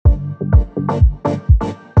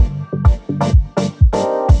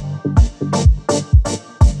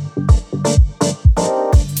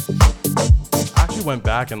went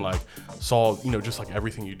back and like saw, just like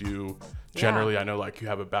everything you do generally. I know like you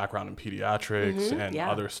have a background in pediatrics and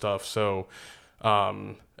other stuff. So,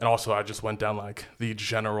 and also I just went down like the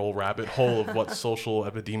general rabbit hole of what social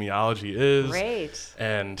epidemiology is. Great.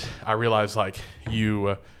 And I realized like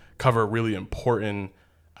you cover a really important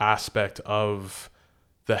aspect of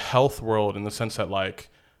the health world in the sense that like,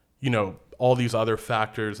 all these other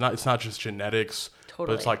factors, it's not just genetics, but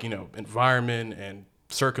it's like, environment and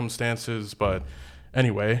circumstances. But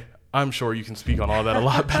anyway, I'm sure you can speak on all that a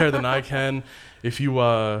lot better than I can. If you,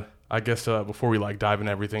 I guess before we like dive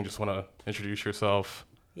into everything, just want to introduce yourself.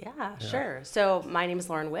 Yeah, sure. So my name is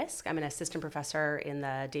Lauren Wisk. I'm an assistant professor in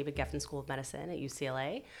the David Geffen School of Medicine at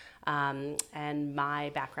UCLA. And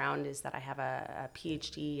my background is that I have a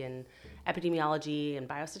PhD in epidemiology and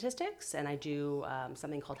biostatistics, and I do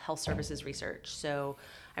something called health services research. So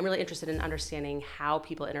I'm really interested in understanding how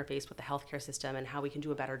people interface with the healthcare system and how we can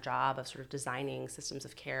do a better job of sort of designing systems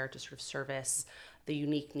of care to sort of service the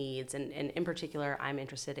unique needs. And in particular, I'm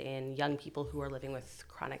interested in young people who are living with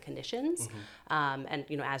chronic conditions. And,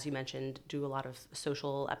 as you mentioned, do a lot of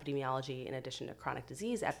social epidemiology in addition to chronic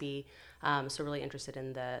disease epi. So really interested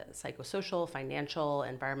in the psychosocial, financial,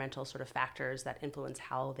 environmental sort of factors that influence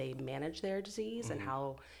how they manage their disease and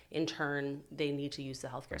how, in turn, they need to use the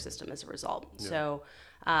healthcare system as a result. Yeah. So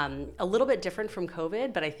a little bit different from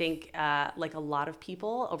COVID, but I think like a lot of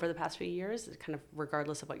people over the past few years, kind of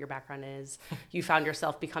regardless of what your background is, you found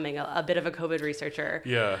yourself becoming a bit of a COVID researcher.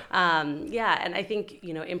 Yeah. And I think,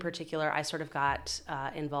 in particular, I sort of got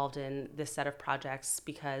involved in this set of projects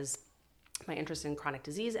because my interest in chronic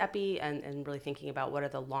disease epi and really thinking about what are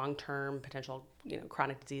the long-term potential,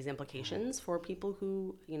 chronic disease implications for people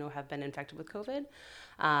who, have been infected with COVID.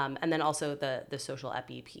 And then also the social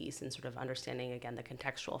epi piece and sort of understanding, again, the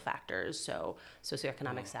contextual factors. So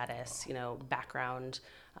socioeconomic status, background,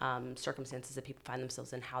 circumstances that people find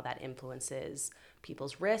themselves in, how that influences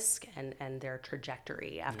people's risk and their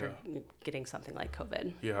trajectory after getting something like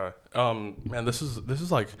COVID. Yeah. Man, this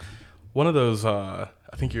is like one of those, I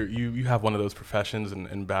think you have one of those professions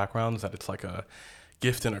and backgrounds that it's like a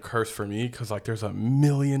gift and a curse for me, because like there's a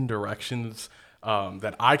million directions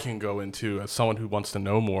that I can go into as someone who wants to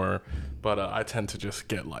know more, but I tend to just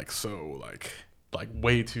get like so like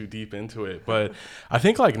way too deep into it. But I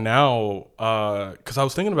think like now, because I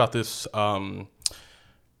was thinking about this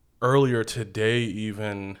earlier today,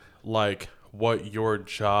 even like what your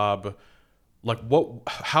job,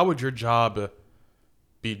 how would your job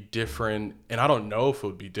be different? And I don't know if it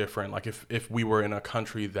would be different, like if we were in a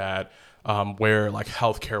country that where like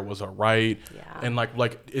healthcare was a right, and like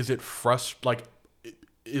is it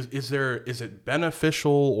is it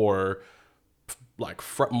beneficial or like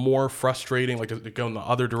more frustrating? Like, does it go in the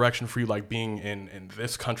other direction for you, like being in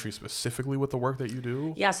this country specifically with the work that you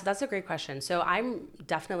do? Yeah, so that's a great question. So I'm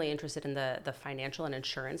definitely interested in the financial and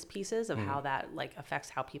insurance pieces of how that like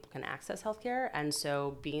affects how people can access healthcare. And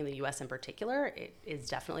so being in the US in particular, it is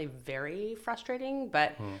definitely very frustrating,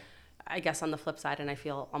 but I guess on the flip side, and I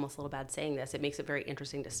feel almost a little bad saying this, it makes it very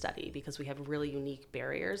interesting to study because we have really unique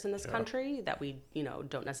barriers in this country that we,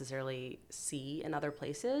 don't necessarily see in other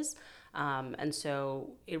places. And so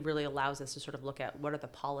it really allows us to sort of look at what are the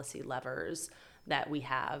policy levers that we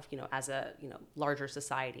have, as a, larger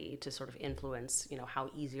society to sort of influence, how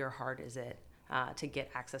easy or hard is it to get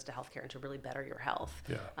access to healthcare and to really better your health.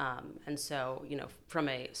 Yeah. And so, from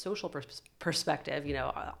a social perspective,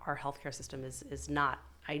 our healthcare system is not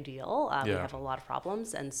ideal. We have a lot of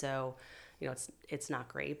problems. And so, it's not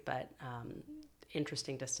great, but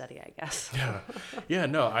interesting to study, I guess. Yeah,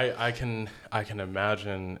 no, I can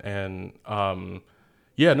imagine. And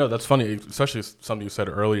no, that's funny, especially something you said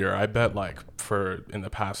earlier. I bet like in the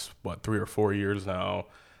past 3 or 4 years now,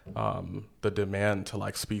 the demand to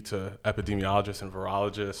like speak to epidemiologists and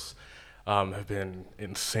virologists have been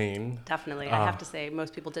insane. Definitely. I have to say,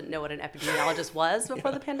 most people didn't know what an epidemiologist was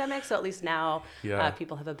before the pandemic. So at least now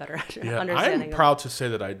people have a better understanding. I'm proud to say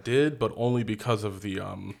that I did, but only because of the,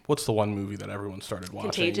 what's the one movie that everyone started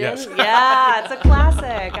watching? Contagion? Yes. Yeah, it's a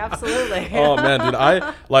classic. Absolutely. Oh man, dude,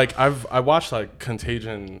 I watched like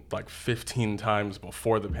Contagion like 15 times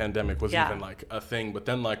before the pandemic was even like a thing. But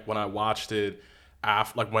then like when I watched it,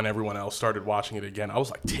 after, like when everyone else started watching it again, I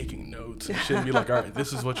was like taking notes and shit, and be like, all right,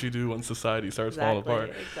 this is what you do when society starts falling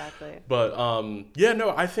apart. Exactly. But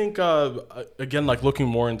I think again, like looking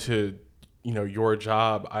more into your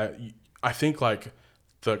job, I think like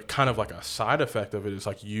the kind of like a side effect of it is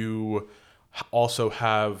like you also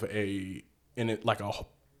have a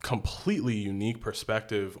completely unique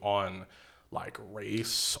perspective on like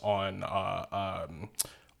race, on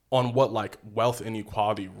what like wealth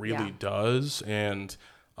inequality really does. And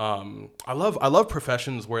I love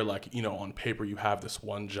professions where like, you know, on paper you have this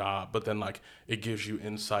one job, but then like it gives you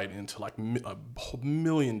insight into like a whole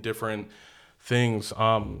million different things.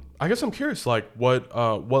 I guess I'm curious, like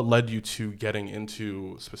what led you to getting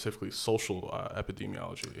into specifically social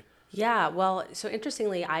epidemiology? Yeah, well, so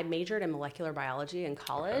interestingly, I majored in molecular biology in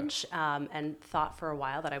college, and thought for a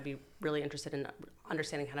while that I'd be really interested in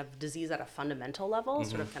understanding kind of disease at a fundamental level,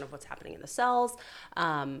 sort of kind of what's happening in the cells.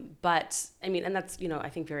 But I mean, and that's, you know, I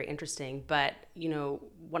think very interesting. But, you know,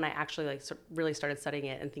 when I actually like really started studying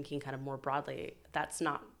it and thinking kind of more broadly, that's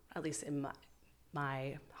not, at least in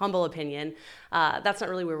my humble opinion, that's not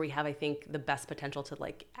really where we have, I think, the best potential to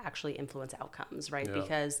like actually influence outcomes, right? Yeah.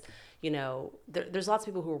 Because, you know, there's lots of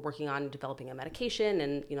people who are working on developing a medication,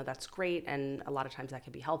 and, you know, that's great. And a lot of times that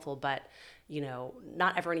can be helpful, but, you know,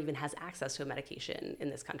 not everyone even has access to a medication in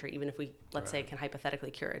this country, even if we, let's say, can hypothetically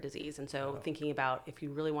cure a disease. And so thinking about if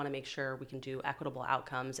you really want to make sure we can do equitable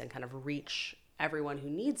outcomes and kind of reach everyone who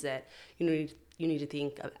needs it, you need to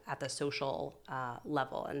think at the social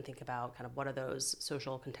level and think about kind of what are those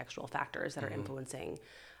social contextual factors that are influencing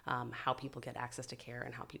how people get access to care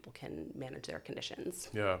and how people can manage their conditions.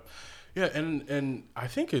 Yeah, yeah, and I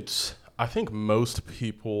think most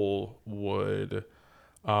people would.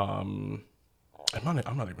 I'm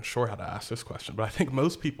not even sure how to ask this question, but I think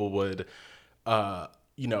most people would,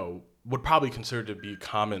 you know, would probably consider to be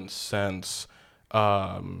common sense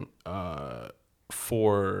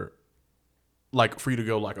for you to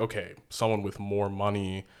go like, okay, someone with more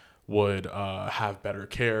money would have better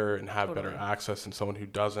care and have better access than someone who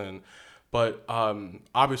doesn't. But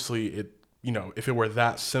obviously, it, you know, if it were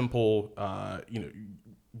that simple, you know,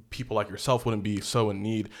 people like yourself wouldn't be so in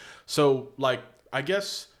need. So, like, I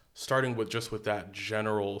guess starting with that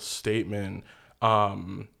general statement,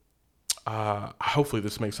 hopefully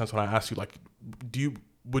this makes sense when I ask you, like,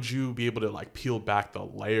 would you be able to like peel back the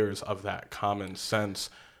layers of that common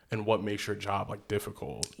sense and what makes your job like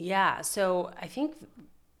difficult? Yeah, so I think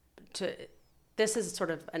this is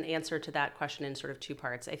sort of an answer to that question in sort of two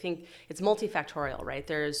parts. I think it's multifactorial, right?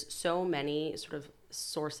 There's so many sort of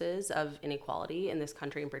sources of inequality in this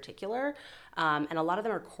country in particular, and a lot of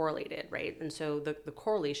them are correlated, right? And so the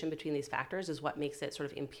correlation between these factors is what makes it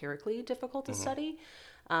sort of empirically difficult to study.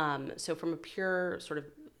 So from a pure sort of,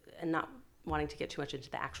 and not wanting to get too much into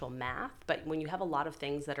the actual math, but when you have a lot of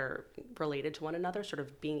things that are related to one another, sort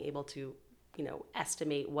of being able to, you know,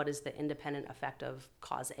 estimate what is the independent effect of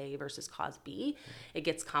cause A versus cause B, it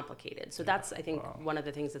gets complicated. So that's, I think, one of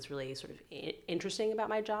the things that's really sort of interesting about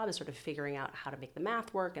my job is sort of figuring out how to make the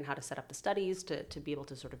math work and how to set up the studies to be able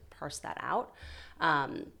to sort of parse that out.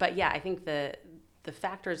 But yeah, I think the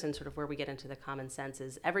factors and sort of where we get into the common sense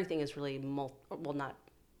is everything is really,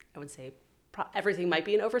 I would say everything might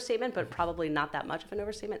be an overstatement, but probably not that much of an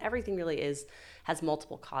overstatement. Everything really has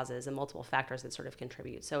multiple causes and multiple factors that sort of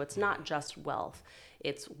contribute. So it's not just wealth;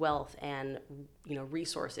 it's wealth and, you know,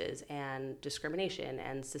 resources and discrimination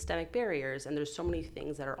and systemic barriers. And there's so many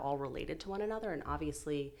things that are all related to one another. And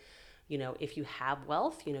obviously, you know, if you have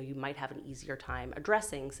wealth, you know, you might have an easier time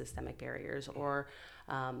addressing systemic barriers, or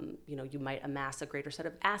you know, you might amass a greater set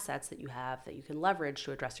of assets that you can leverage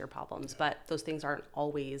to address your problems. But those things aren't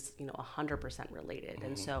always, you know, 100% related.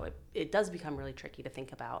 And so it does become really tricky to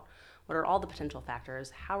think about what are all the potential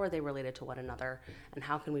factors, how are they related to one another, and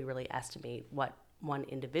how can we really estimate what one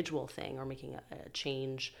individual thing or making a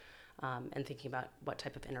change, and thinking about what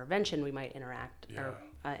type of intervention we might enact,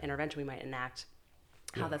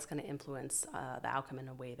 how that's going to influence the outcome in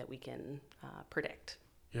a way that we can predict.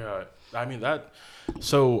 Yeah, I mean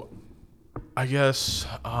so I guess,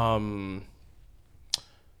 man,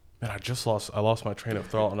 I lost my train of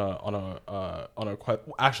thought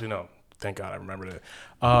actually, no, thank God I remembered it.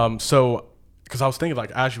 So, cause I was thinking,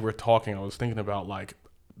 like, as you were talking, I was thinking about like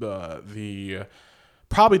the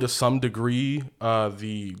probably to some degree,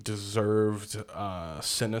 the deserved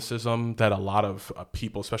cynicism that a lot of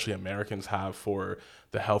people, especially Americans, have for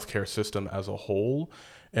the healthcare system as a whole.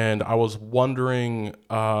 And I was wondering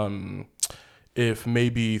if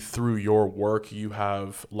maybe through your work you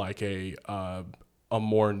have like a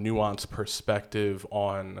more nuanced perspective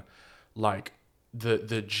on like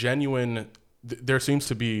the genuine. There seems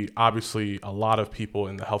to be obviously a lot of people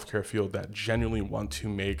in the healthcare field that genuinely want to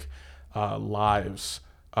make lives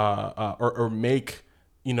or make,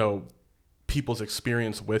 you know, people's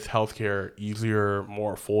experience with healthcare easier,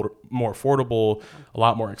 more affordable, a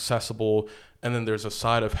lot more accessible. And then there's a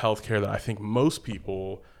side of healthcare that I think most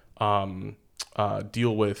people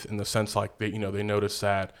deal with, in the sense like they notice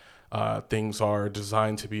that things are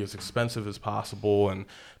designed to be as expensive as possible and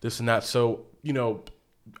this and that. So, you know,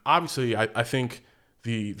 obviously I think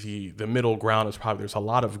the middle ground is probably there's a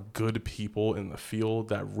lot of good people in the field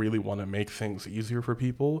that really want to make things easier for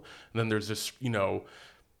people. And then there's this,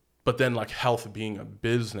 but then like health being a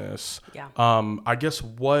business, Yeah. I guess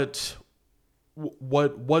what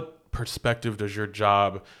perspective does your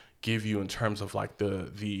job give you in terms of like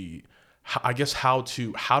I guess how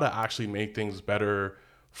to actually make things better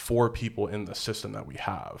for people in the system that we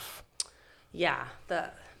have? Yeah,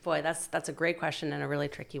 that's a great question and a really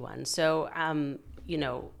tricky one. So,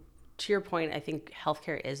 to your point, I think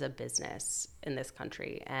healthcare is a business in this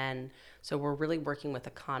country, and so we're really working with the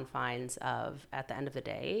confines of, at the end of the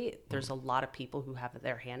day, there's a lot of people who have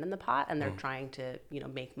their hand in the pot and they're trying to,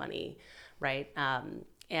 make money, right?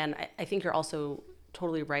 And I think you're also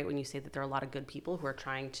totally right when you say that there are a lot of good people who are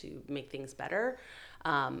trying to make things better.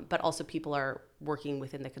 But also people are working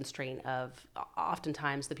within the constraint of,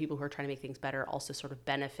 oftentimes the people who are trying to make things better also sort of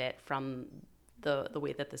benefit from the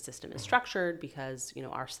way that the system is structured, because,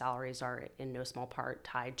 our salaries are in no small part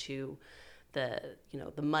tied to the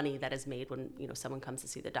money that is made when, someone comes to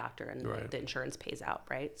see the doctor and Right. the insurance pays out.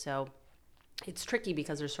 Right. So it's tricky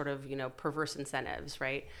because there's sort of, perverse incentives,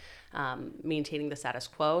 right? Maintaining the status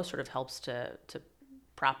quo sort of helps to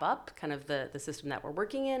prop up kind of the system that we're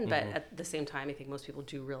working in. But at the same time, I think most people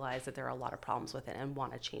do realize that there are a lot of problems with it and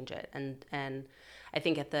want to change it. And I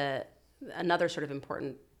think another sort of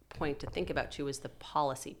important point to think about too is the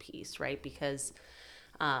policy piece, right? Because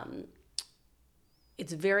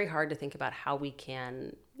it's very hard to think about how we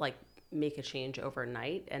can like make a change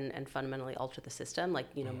overnight and fundamentally alter the system.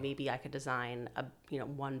 Like, maybe I could design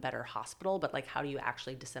one better hospital, but like, how do you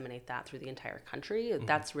actually disseminate that through the entire country?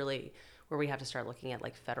 That's really where we have to start looking at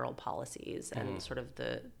like federal policies and sort of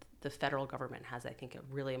the federal government has, I think, a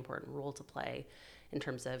really important role to play in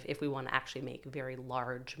terms of if we want to actually make very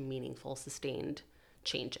large, meaningful, sustained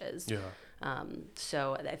changes. Yeah.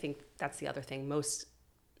 So I think that's the other thing. Most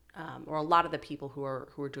or a lot of the people who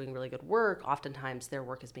are doing really good work, oftentimes their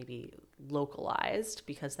work is maybe localized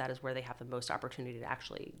because that is where they have the most opportunity to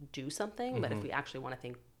actually do something. But if we actually want to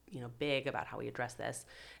think, big about how we address this,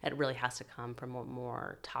 it really has to come from a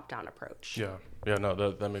more top-down approach. Yeah. No,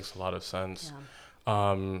 that makes a lot of sense.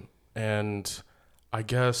 Yeah. And I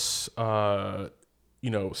guess,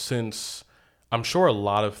 since I'm sure a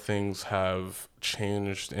lot of things have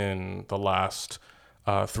changed in the last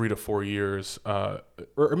 3 to 4 years,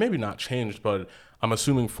 or maybe not changed, but I'm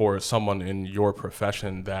assuming for someone in your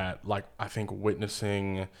profession that, like, I think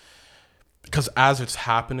witnessing, because as it's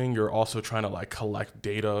happening, you're also trying to like collect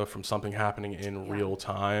data from something happening in real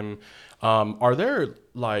time. Are there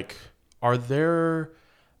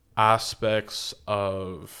aspects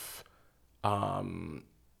of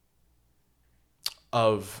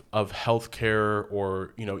healthcare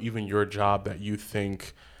or even your job that you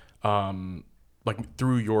think like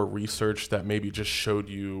through your research that maybe just showed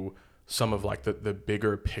you some of like the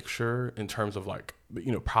bigger picture in terms of like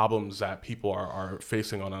problems that people are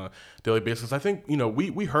facing on a daily basis? I think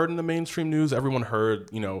we heard in the mainstream news, everyone heard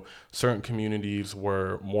certain communities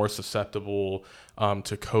were more susceptible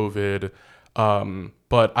to COVID.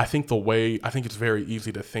 But I think it's very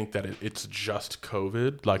easy to think that it's just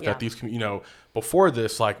COVID, like that these, before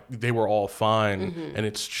this, like they were all fine and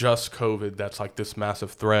it's just COVID that's like this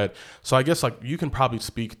massive threat. So I guess like you can probably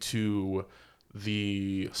speak to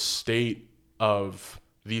the state of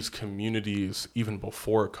these communities even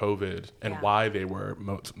before COVID and why they were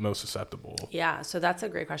most susceptible. Yeah, so that's a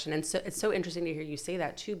great question. And so it's so interesting to hear you say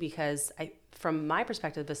that too, because from my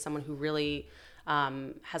perspective as someone who really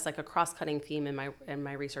has like a cross-cutting theme in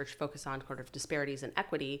my research focused on sort of disparities and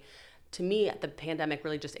equity. To me, the pandemic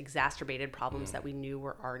really just exacerbated problems that we knew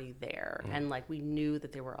were already there. And like we knew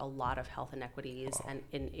that there were a lot of health inequities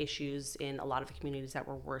and issues in a lot of the communities that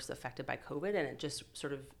were worse affected by COVID. And it just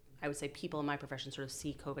sort of, I would say people in my profession sort of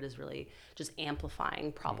see COVID as really just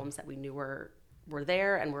amplifying problems that we knew were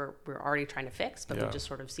there and we're already trying to fix, but we just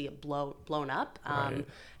sort of see it blown up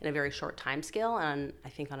in a very short time scale, and I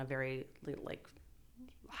think on a very like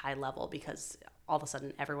high level, because all of a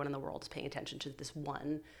sudden everyone in the world is paying attention to this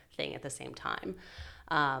one thing at the same time.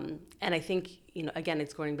 And I think, again,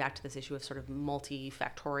 it's going back to this issue of sort of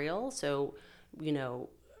multifactorial. So,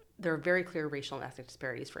 there are very clear racial and ethnic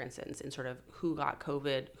disparities, for instance, in sort of who got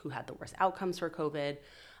COVID, who had the worst outcomes for COVID.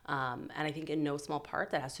 And I think in no small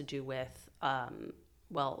part that has to do with,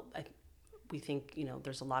 we think,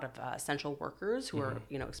 there's a lot of essential workers who are,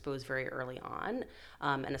 exposed very early on.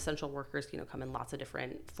 And essential workers, come in lots of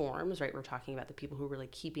different forms, right? We're talking about the people who are really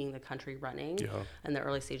keeping the country running in the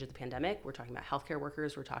early stage of the pandemic. We're talking about healthcare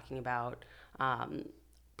workers. We're talking about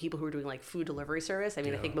people who are doing like food delivery service. I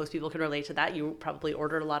mean, I think most people can relate to that. You probably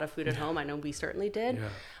ordered a lot of food at home. I know we certainly did.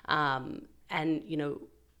 And,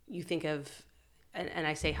 you think of, and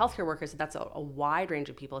I say healthcare workers, that's a wide range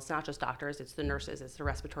of people. It's not just doctors, it's the nurses, it's the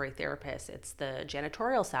respiratory therapists, it's the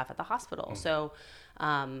janitorial staff at the hospital. So,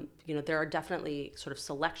 there are definitely sort of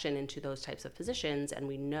selection into those types of positions. And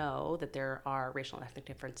we know that there are racial and ethnic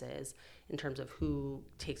differences in terms of who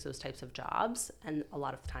takes those types of jobs. And a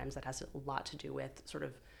lot of times that has a lot to do with sort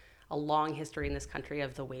of a long history in this country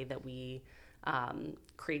of the way that we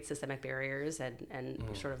create systemic barriers and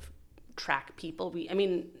sort of track people.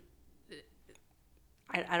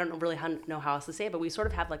 I don't really know how else to say it, but we sort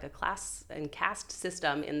of have like a class and caste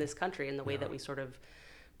system in this country in the way that we sort of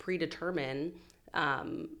predetermine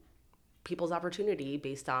people's opportunity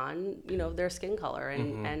based on, their skin color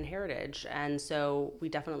and heritage. And so we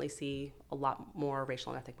definitely see a lot more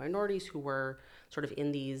racial and ethnic minorities who were sort of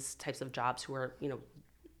in these types of jobs who were,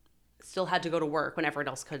 still had to go to work when everyone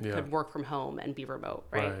else could work from home and be remote,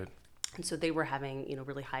 right? And so they were having,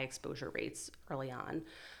 really high exposure rates early on.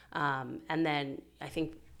 And then I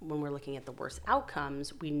think when we're looking at the worst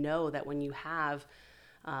outcomes, we know that when you have,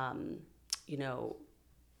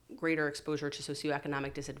 greater exposure to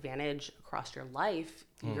socioeconomic disadvantage across your life,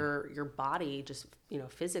 your body just,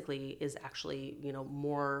 physically is actually,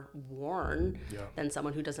 more worn than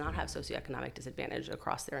someone who does not have socioeconomic disadvantage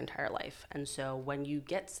across their entire life. And so when you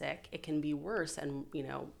get sick, it can be worse and,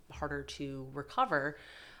 harder to recover.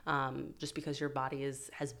 Just because your body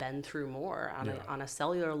has been through more on a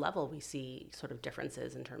cellular level, we see sort of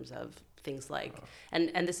differences in terms of things like,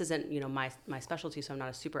 and this isn't, my specialty, so I'm not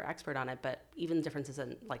a super expert on it, but even differences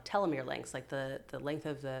in like telomere lengths, like the length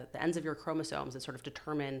of the ends of your chromosomes that sort of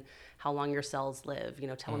determine how long your cells live.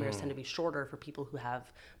 Telomeres tend to be shorter for people who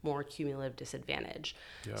have more cumulative disadvantage.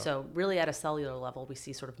 So really at a cellular level, we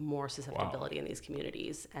see sort of more susceptibility in these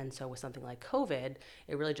communities. And so with something like COVID,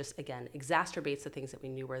 it really just, again, exacerbates the things that we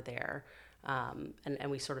knew were there. And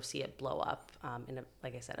we sort of see it blow up in,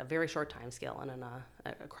 like I said, a very short time scale and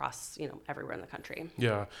across, everywhere in the country.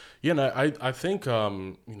 Yeah. Yeah. And I think,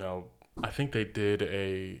 I think they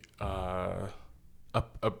did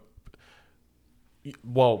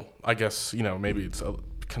well, I guess, maybe it's a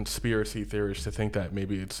conspiracy theorist to think that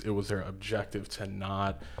maybe it was their objective to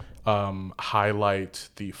not highlight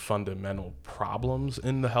the fundamental problems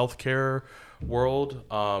in the healthcare world.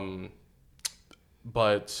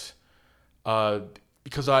 But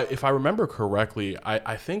because if I remember correctly,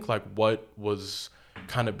 I think like what was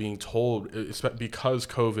kind of being told, because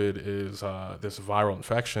COVID is this viral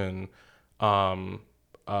infection,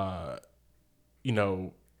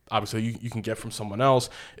 obviously you can get from someone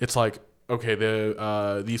else. It's like, okay,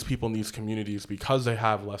 these people in these communities, because they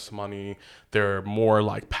have less money, they're more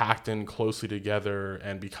like packed in closely together,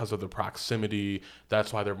 and because of the proximity,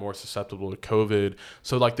 that's why they're more susceptible to COVID.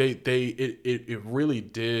 So like it really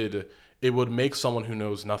did. It would make someone who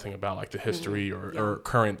knows nothing about like the history or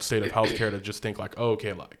current state of healthcare to just think like, oh,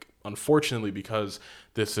 okay, like unfortunately, because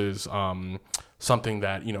this is something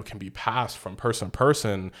that can be passed from person to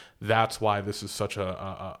person, that's why this is such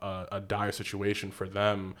a dire situation for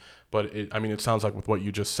them. But it sounds like with what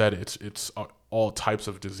you just said, it's all types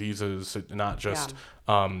of diseases, not just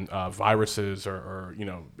viruses or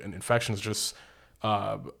and infections. Just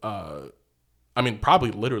probably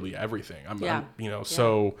literally everything.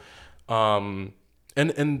 So. And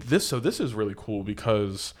this is really cool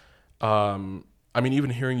because, even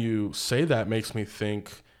hearing you say that makes me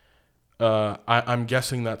think, I'm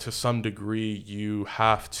guessing that to some degree you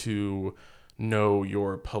have to know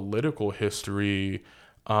your political history,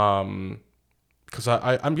 because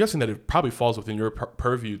I'm guessing that it probably falls within your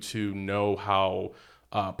purview to know how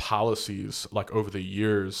policies like over the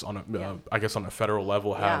years on I guess on a federal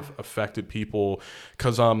level have affected people.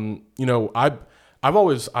 Because I've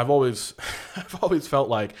always felt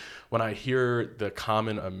like when I hear the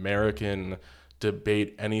common American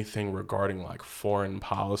debate anything regarding like foreign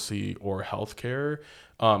policy or healthcare,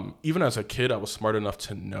 even as a kid, I was smart enough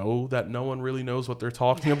to know that no one really knows what they're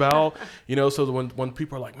talking about. So when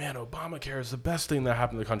people are like, man, Obamacare is the best thing that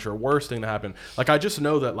happened to the country or worst thing that happened, like I just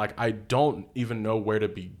know that like I don't even know where to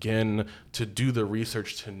begin to do the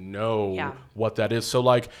research to know what that is. So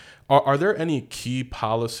like, are there any key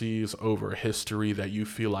policies over history that you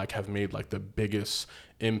feel like have made like the biggest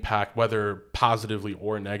impact, whether positively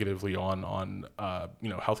or negatively, on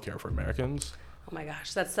healthcare for Americans? Oh my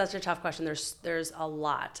gosh, that's such a tough question. There's a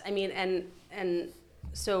lot. And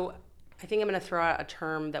so I think I'm going to throw out a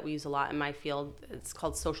term that we use a lot in my field. It's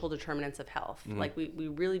called social determinants of health. Mm-hmm. Like we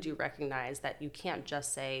really do recognize that you can't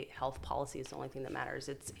just say health policy is the only thing that matters.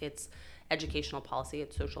 It's educational policy,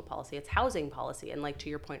 it's social policy, it's housing policy. And like to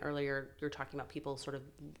your point earlier, you're talking about people sort of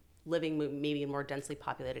living maybe in more densely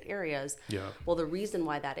populated areas. Yeah. Well, the reason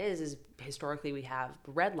why that is historically we have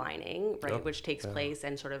redlining, right, Yep. which takes place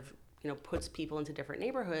and sort of, puts people into different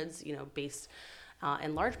neighborhoods, based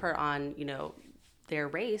in large part on, their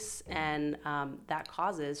race, and that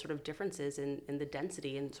causes sort of differences in the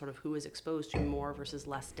density and sort of who is exposed to more versus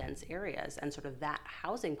less dense areas. And sort of that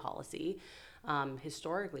housing policy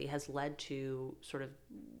historically has led to sort of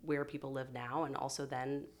where people live now, and also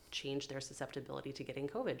then change their susceptibility to getting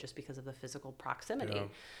COVID just because of the physical proximity.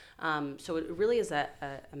 Yeah. So it really is a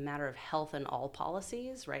matter of health in all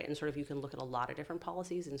policies, right? And sort of you can look at a lot of different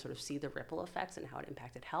policies and sort of see the ripple effects and how it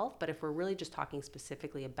impacted health. But if we're really just talking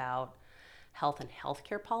specifically about health and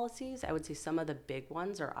healthcare policies, I would say some of the big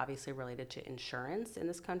ones are obviously related to insurance in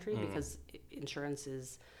this country, because insurance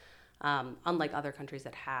is, unlike other countries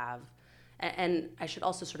that have, and I should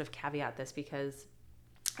also sort of caveat this because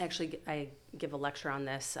I give a lecture on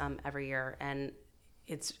this every year, and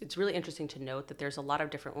it's really interesting to note that there's a lot of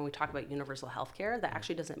different, when we talk about universal healthcare, that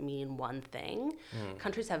actually doesn't mean one thing.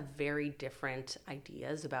 Countries have very different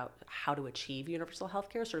ideas about how to achieve universal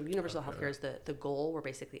healthcare. Sort of universal healthcare is the goal where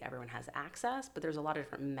basically everyone has access, but there's a lot of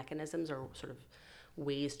different mechanisms or sort of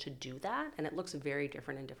ways to do that, and it looks very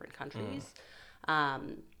different in different countries.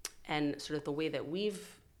 And sort of the way that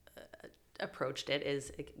we've approached it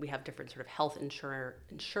is we have different sort of health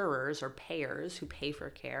insurers or payers who pay for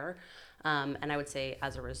care. And I would say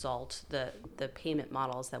as a result, the payment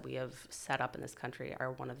models that we have set up in this country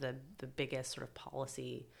are one of the biggest sort of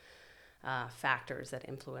policy factors that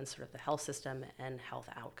influence sort of the health system and health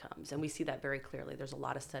outcomes. And we see that very clearly. There's a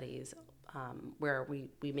lot of studies where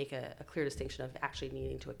we make a clear distinction of actually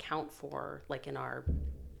needing to account for, like in our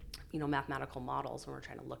mathematical models, when we're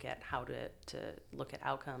trying to look at how to look at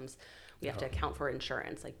outcomes, we have to account for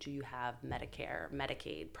insurance. Like, do you have Medicare,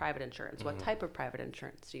 Medicaid, private insurance? What type of private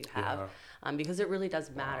insurance do you have? Because it really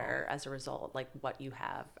does matter as a result, like what you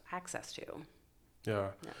have access to. Yeah.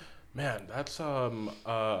 Man, that's, I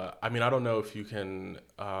mean, I don't know if you can,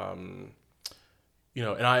 and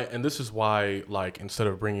this is why, like, instead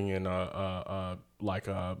of bringing in like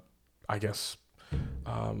a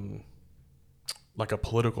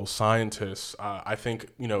political scientist, I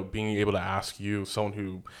think, being able to ask you, someone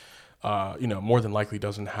who, more than likely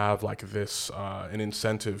doesn't have like this, an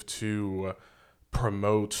incentive to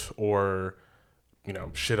promote or,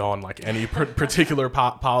 shit on like any particular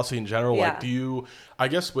policy in general. Yeah. Like, I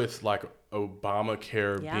guess with like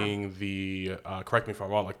Obamacare being the, correct me if I'm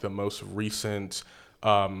wrong, like the most recent,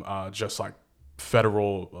 just like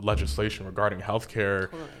federal legislation regarding healthcare,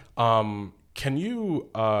 Totally. Can you,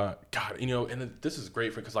 and this is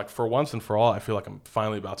great because like for once and for all, I feel like I'm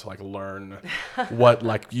finally about to like learn what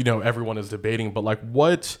like, everyone is debating, but like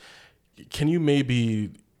can you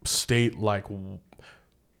maybe state like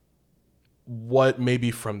what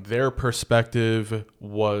maybe from their perspective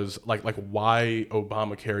was like why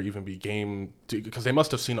Obamacare even became, because they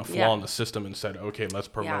must have seen a flaw in the system and said, okay, let's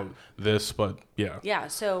promote this, but yeah. Yeah,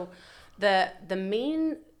 so the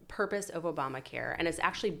main purpose of Obamacare, and it's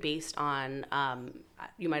actually based on,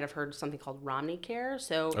 you might have heard something called Romney Care.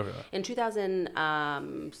 So in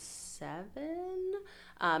 2007,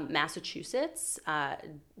 Massachusetts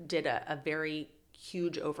did a very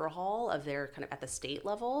huge overhaul of their kind of at the state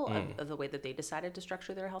level of the way that they decided to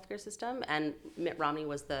structure their healthcare system. And Mitt Romney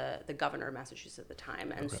was the governor of Massachusetts at the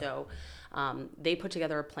time. And so they put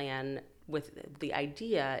together a plan with the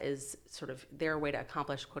idea is sort of their way to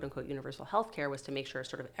accomplish quote unquote universal health care was to make sure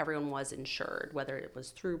sort of everyone was insured, whether it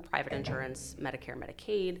was through private insurance, Medicare,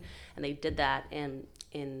 Medicaid. And they did that in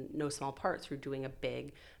no small part through doing a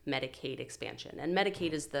big Medicaid expansion. And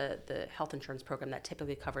Medicaid is the health insurance program that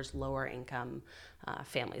typically covers lower income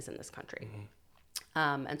families in this country.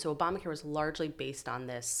 And so Obamacare was largely based on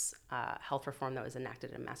this health reform that was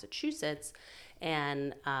enacted in Massachusetts.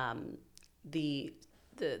 And the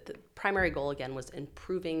primary goal, again, was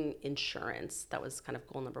improving insurance. That was kind of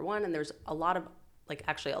goal number one. And there's a lot of, like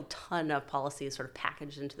actually a ton of policies sort of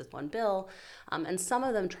packaged into this one bill. And some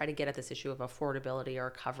of them try to get at this issue of affordability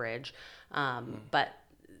or coverage. But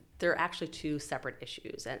they're actually two separate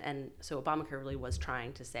issues. And so Obamacare really was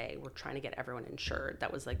trying to say, we're trying to get everyone insured.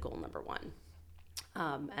 That was like goal number one.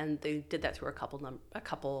 And they did that through a couple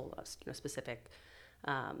specific,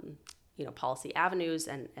 policy avenues.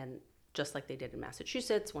 And just like they did in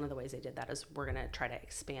Massachusetts, one of the ways they did that is we're going to try to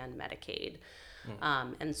expand Medicaid.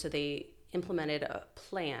 And so they implemented a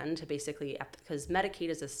plan to basically, because Medicaid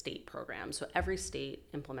is a state program, so every state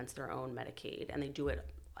implements their own Medicaid, and they do it,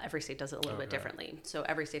 every state does it a little bit differently. So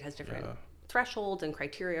every state has different thresholds and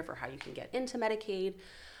criteria for how you can get into Medicaid.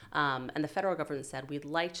 And the federal government said, we'd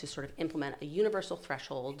like to sort of implement a universal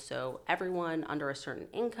threshold so everyone under a certain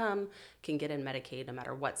income can get in Medicaid no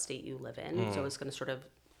matter what state you live in. So it's going to sort of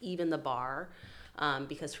even the bar.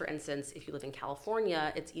 Because, for instance, if you live in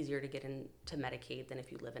California, it's easier to get into Medicaid than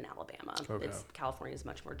if you live in Alabama. Okay. California is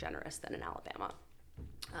much more generous than in Alabama.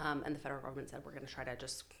 And the federal government said, we're going to try to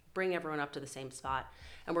just bring everyone up to the same spot.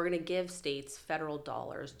 And we're going to give states federal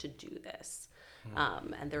dollars to do this.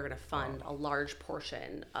 And they're going to fund a large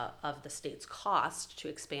portion of the state's cost to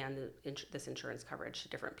expand this insurance coverage to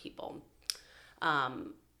different people.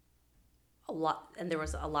 There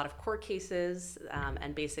was a lot of court cases,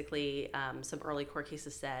 and basically some early court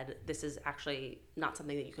cases said this is actually not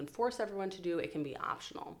something that you can force everyone to do. It can be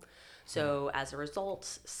optional. So as a result,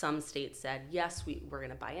 some states said, yes, we're going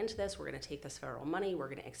to buy into this. We're going to take this federal money. We're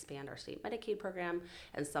going to expand our state Medicaid program.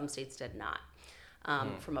 And some states did not.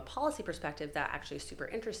 From a policy perspective, that actually is super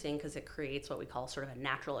interesting because it creates what we call sort of a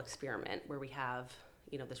natural experiment where we have,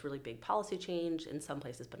 this really big policy change in some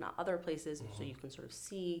places, but not other places. So you can sort of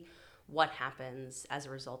see what happens as a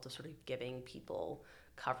result of sort of giving people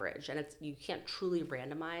coverage. And you can't truly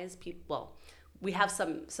randomize people. Well, we have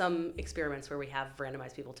some experiments where we have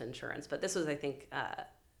randomized people to insurance, but this was, I think,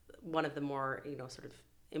 one of the more, sort of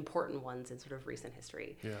important ones in sort of recent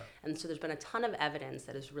history. Yeah. And so there's been a ton of evidence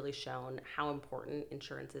that has really shown how important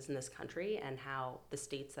insurance is in this country and how the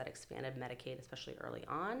states that expanded Medicaid, especially early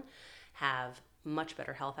on, have much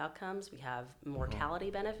better health outcomes. We have mortality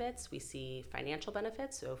benefits. We see financial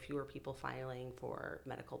benefits, so fewer people filing for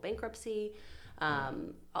medical bankruptcy.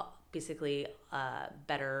 Basically,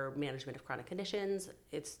 better management of chronic conditions.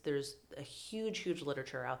 There's a huge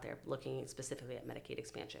literature out there looking specifically at Medicaid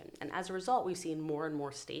expansion. And as a result, we've seen more and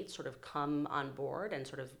more states sort of come on board and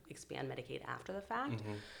sort of expand Medicaid after the fact.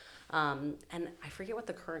 And I forget what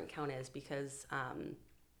the current count is because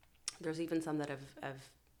there's even some that have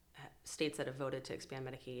states that have voted to expand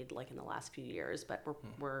Medicaid like in the last few years, but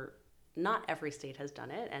we're not every state has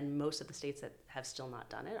done it, and most of the states that have still not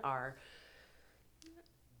done it are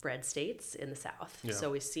red states in the South. Yeah. So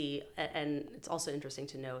we see, and it's also interesting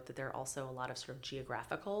to note that there are also a lot of sort of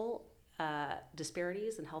geographical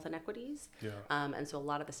disparities and health inequities. Yeah. And so a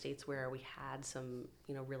lot of the states where we had some,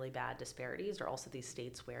 really bad disparities are also these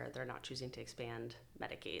states where they're not choosing to expand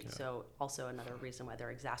Medicaid. Yeah. So also another reason why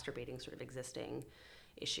they're exacerbating sort of existing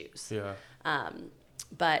issues. Yeah.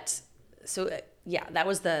 That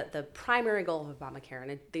was the primary goal of Obamacare,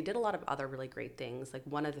 and they did a lot of other really great things. Like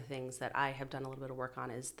one of the things that I have done a little bit of work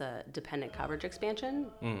on is the dependent coverage expansion.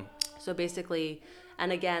 So basically,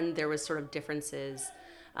 and again, there was sort of differences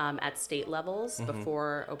at state levels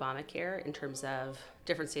before Obamacare in terms of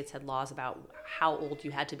different states had laws about how old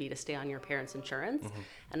you had to be to stay on your parents' insurance.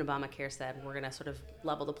 And Obamacare said, we're going to sort of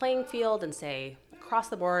level the playing field and say across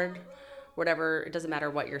the board, whatever, it doesn't matter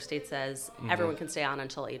what your state says, everyone can stay on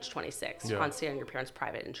until age 26, stay on your parents'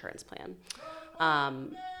 private insurance plan.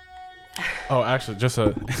 Oh, actually, just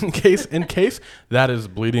in case that is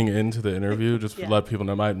bleeding into the interview, just to let people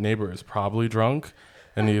know, my neighbor is probably drunk,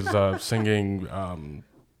 and he's singing.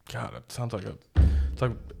 God, it sounds like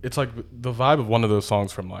it's like the vibe of one of those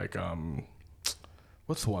songs from like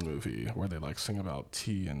what's the one movie where they like sing about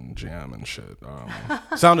tea and jam and shit?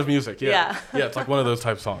 Sound of Music. Yeah. It's like one of those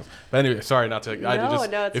type songs. But anyway, sorry not to.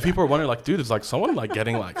 If people are wondering, like, dude, it's like someone like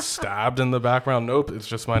getting like stabbed in the background. Nope, it's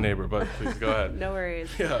just my neighbor. But please go ahead. No worries.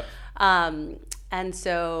 Yeah. And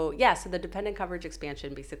so the dependent coverage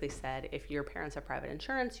expansion basically said if your parents have private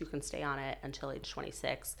insurance, you can stay on it until age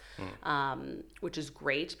 26, which is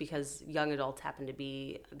great because young adults happen to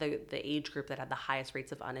be the age group that had the highest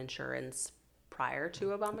rates of uninsurance prior to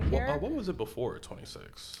Obamacare. What was it before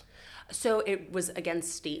 26? So it was, again,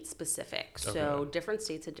 state specific. Okay. So different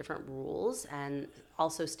states had different rules, and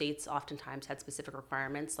also states oftentimes had specific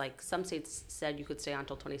requirements. Like some states said you could stay on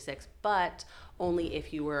until 26, but only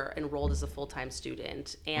if you were enrolled as a full-time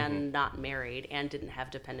student and not married and didn't have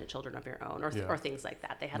dependent children of your own or things like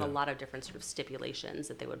that. They had a lot of different sort of stipulations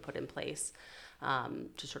that they would put in place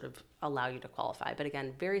to sort of allow you to qualify. But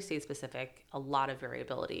again, very state specific, a lot of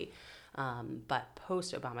variability. But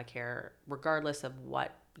post-Obamacare, regardless of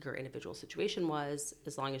what your individual situation was,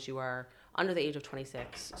 as long as you are under the age of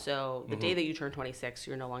 26, so the day that you turn 26,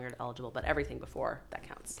 you're no longer eligible, but everything before, that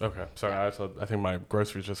counts. Okay, sorry, I think my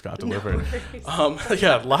groceries just got delivered. No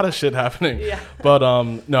a lot of shit happening. Yeah. But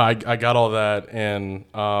no, I got all that, and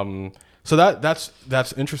so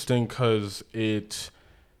that's interesting because it,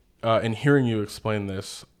 in hearing you explain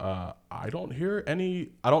this, I don't hear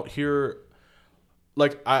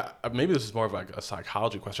maybe this is more of like a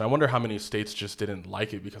psychology question. I wonder how many states just didn't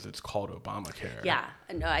like it because it's called Obamacare. Yeah,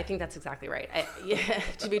 no, I think that's exactly right.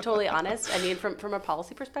 To be totally honest, I mean, from a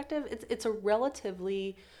policy perspective, it's a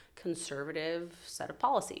relatively conservative set of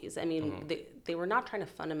policies. I mean, they were not trying to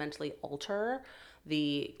fundamentally alter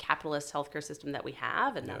the capitalist healthcare system that we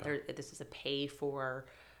have, and that this is a pay for,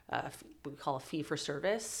 what we call a fee for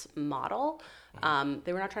service model.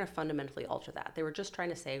 They were not trying to fundamentally alter that. They were just trying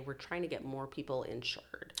to say, we're trying to get more people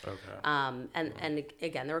insured. Okay. And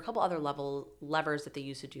again, there were a couple other levers that they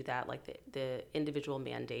used to do that, like the individual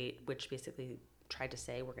mandate, which basically tried to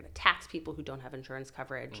say, we're going to tax people who don't have insurance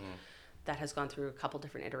coverage. That has gone through a couple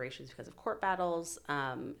different iterations because of court battles.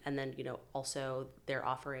 And then, also they're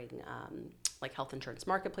offering like health insurance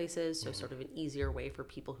marketplaces. So sort of an easier way for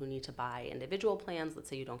people who need to buy individual plans. Let's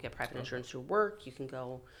say you don't get private insurance through work. You can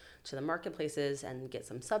go to the marketplaces and get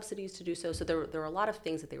some subsidies to do so. So there were a lot of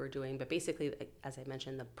things that they were doing. But basically, as I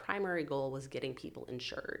mentioned, the primary goal was getting people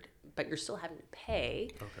insured. But you're still having to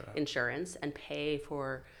pay insurance and pay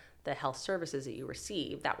for the health services that you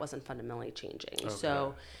receive. That wasn't fundamentally changing.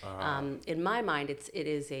 So in my mind, it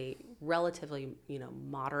is a relatively,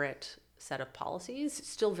 moderate set of policies,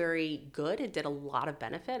 still very good. It did a lot of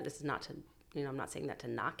benefit. This is not to, I'm not saying that to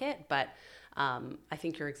knock it, but I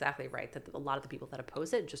think you're exactly right that a lot of the people that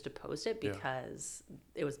opposed it just opposed it because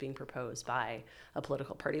it was being proposed by a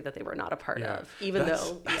political party that they were not a part of, even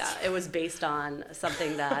though it was based on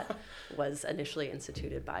something that was initially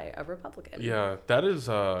instituted by a Republican. Yeah, that is,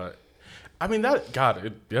 the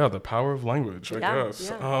power of language, I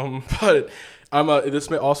guess. Yeah. But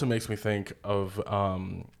this also makes me think of,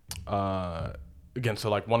 again, so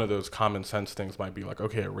like one of those common sense things might be like,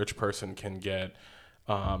 okay, a rich person can get,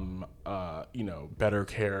 better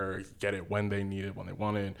care, get it when they need it, when they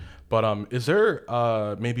want it. But is there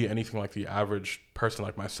maybe anything like the average person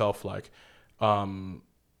like myself, like,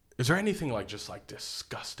 is there anything like just like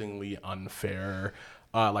disgustingly unfair,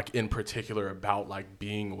 like in particular about like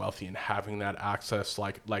being wealthy and having that access,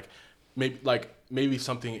 like maybe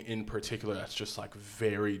something in particular that's just like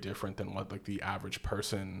very different than what like the average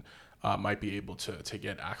person might be able to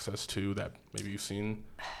get access to that maybe you've seen?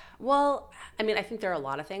 Well, I mean, I think there are a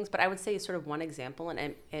lot of things, but I would say sort of one example,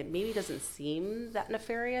 and it maybe doesn't seem that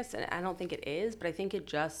nefarious, and I don't think it is, but I think it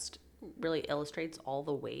just really illustrates all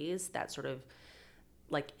the ways that sort of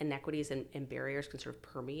like inequities and barriers can sort of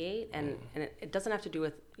permeate. And it doesn't have to do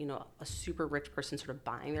with, a super rich person sort of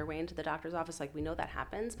buying their way into the doctor's office. Like, we know that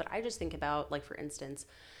happens, but I just think about, like, for instance,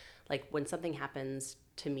 like when something happens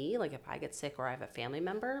to me, like if I get sick or I have a family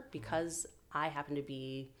member, because I happen to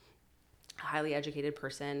be a highly educated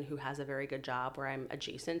person who has a very good job where I'm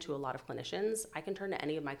adjacent to a lot of clinicians, I can turn to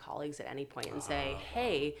any of my colleagues at any point and say,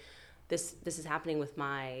 hey, this is happening with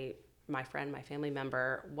my friend, my family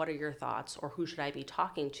member. What are your thoughts? Or who should I be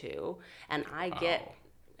talking to? And I get,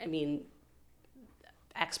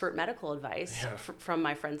 expert medical advice from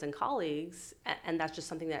my friends and colleagues. And that's just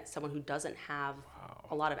something that someone who doesn't have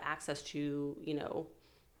a lot of access to,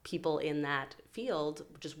 people in that field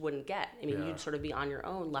just wouldn't get. I mean, you'd sort of be on your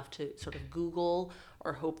own, left to sort of Google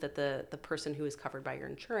or hope that the person who is covered by your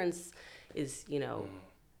insurance is,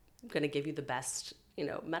 going to give you the best,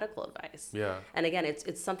 medical advice. Yeah. And again,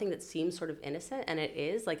 it's something that seems sort of innocent, and it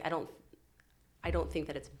is. Like, I don't think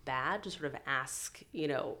that it's bad to sort of ask,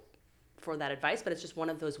 for that advice, but it's just one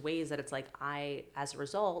of those ways that it's like I, as a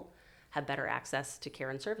result, have better access to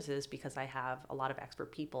care and services because I have a lot of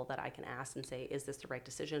expert people that I can ask and say, is this the right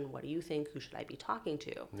decision? What do you think? Who should I be talking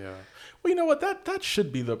to? Yeah. Well, you know what? That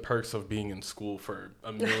should be the perks of being in school for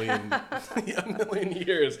a million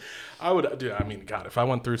years. God, if I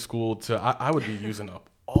went through school I would be using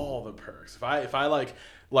up all the perks. If I like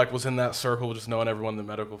was in that circle, just knowing everyone in the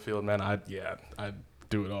medical field, man, I'd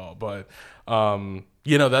do it all. But,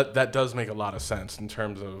 that does make a lot of sense in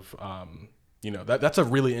terms of, that's a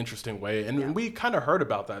really interesting way. And we kind of heard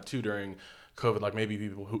about that too during COVID, like maybe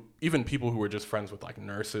people who were just friends with like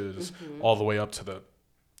nurses all the way up to the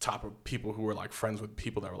top of people who were like friends with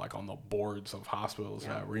people that were like on the boards of hospitals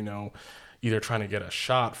that were, either trying to get a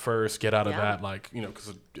shot first, get out of that, like,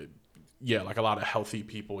 because, like a lot of healthy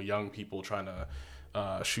people, young people trying to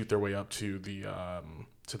shoot their way up to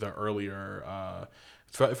the earlier,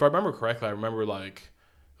 if I remember correctly, I remember like,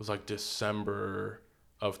 it was like December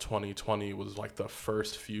of 2020 was like the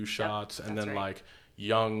first few shots, and then like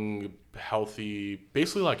young, healthy,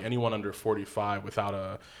 basically like anyone under 45 without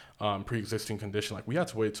a pre-existing condition, like we had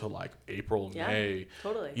to wait till like April, May.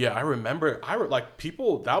 Totally. Yeah, I remember like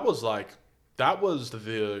people, that was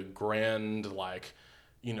the grand, like,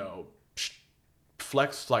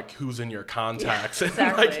 flex like who's in your contacts and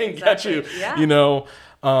exactly, like can get you, yeah. you know.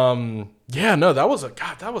 No, that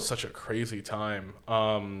was such a crazy time.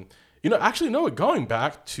 Actually, no, going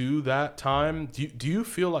back to that time, do you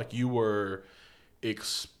feel like you were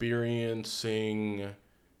experiencing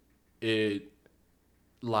it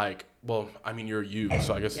like, well, I mean, you're you,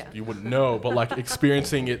 so I guess you wouldn't know, but like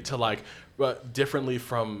experiencing it to like differently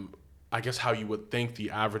from, I guess, how you would think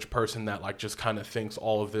the average person that like just kind of thinks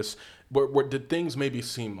all of this, did things maybe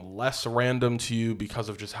seem less random to you because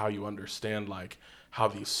of just how you understand like how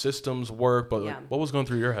these systems work, but like, what was going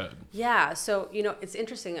through your head? Yeah, so, it's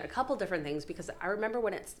interesting, a couple different things, because I remember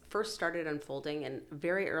when it first started unfolding, and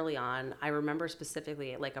very early on, I remember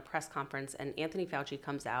specifically like a press conference, and Anthony Fauci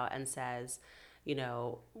comes out and says,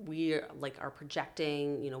 we like are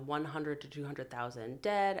projecting, 100 to 200,000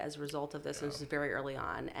 dead as a result of this. And this is very early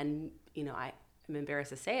on. And, I'm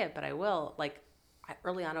embarrassed to say it, but I will, like,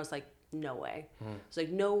 early on, I was like, no way. It's like,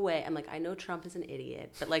 no way. I'm like, I know Trump is an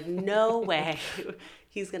idiot, but like, no way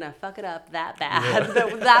he's going to fuck it up that bad.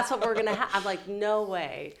 That's what we're going to have. I'm like, no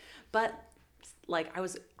way. But like, I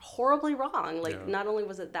was horribly wrong. Like, not only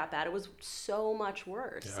was it that bad, it was so much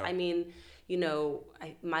worse. I mean,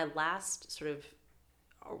 my last sort of,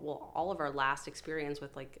 all of our last experience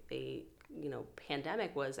with like a,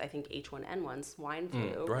 pandemic was, I think, H1N1, swine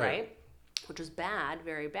flu, right? Which was bad,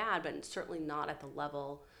 very bad, but certainly not at the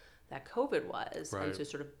level that COVID was. Right. And so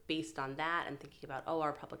sort of based on that and thinking about,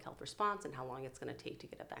 our public health response and how long it's going to take to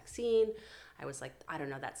get a vaccine, I was like, I don't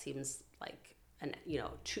know, that seems like,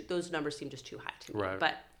 those numbers seem just too high to me. Right.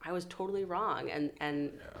 But I was totally wrong.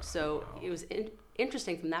 So it was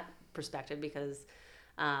interesting from that perspective, because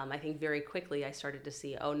I think very quickly I started to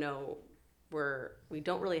see, oh no, we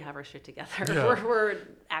don't really have our shit together. Yeah. We're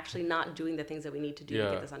actually not doing the things that we need to do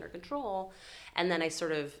to get this under control. And then I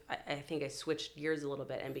sort of, I think I switched gears a little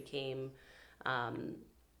bit and became a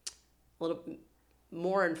little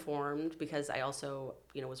more informed, because I also,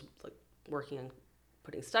 was like working on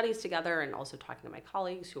putting studies together and also talking to my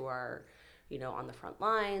colleagues who are, on the front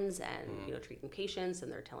lines and, treating patients,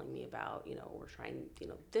 and they're telling me about, we're trying,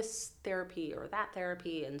 this therapy or that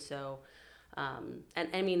therapy. And so, and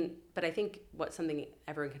I mean, but I think something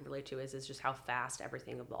everyone can relate to is just how fast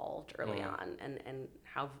everything evolved early on, and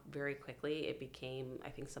how very quickly it became, I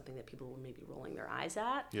think, something that people were maybe rolling their eyes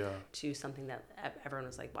at, to something that everyone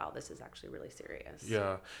was like, wow, this is actually really serious.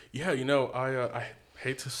 Yeah. I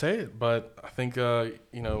hate to say it, but I think,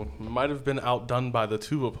 might have been outdone by the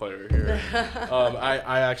tuba player here.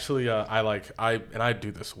 I actually, I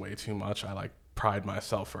do this way too much. I like pride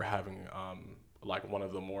myself for having, like one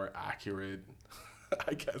of the more accurate,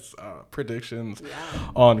 I guess, predictions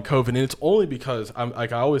on COVID. And it's only because I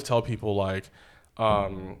always tell people, like,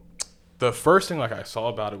 the first thing like I saw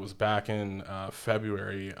about it was back in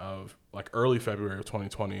early February of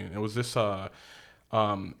 2020. And it was this,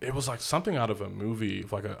 it was like something out of a movie,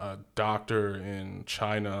 like a doctor in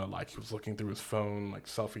China, like he was looking through his phone, like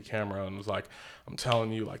selfie camera, and was like, I'm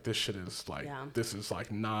telling you, like, this shit is like, this is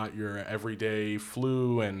like not your everyday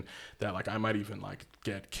flu, and that like I might even like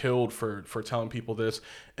get killed for telling people this.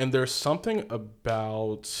 And there's something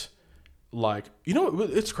about, like,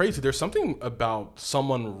 it's crazy. There's something about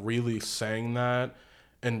someone really saying that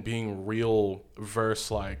and being real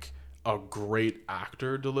versus like a great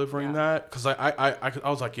actor delivering that, because I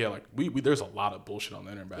was like, like we there's a lot of bullshit on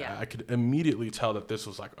the internet. I could immediately tell that this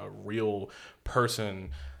was like a real person,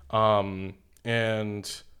 and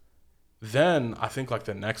then I think like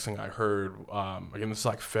the next thing I heard, again, this is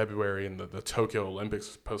like February, and the Tokyo Olympics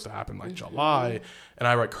is supposed to happen like July, and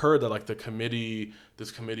I like heard that like this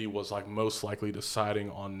committee was like most likely deciding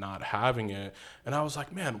on not having it, and I was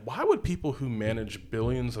like, man, why would people who manage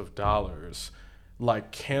billions of dollars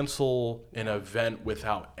like cancel an event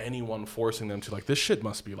without anyone forcing them to? Like, this shit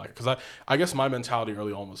must be like, because I guess my mentality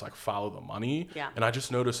early on was like follow the money, and I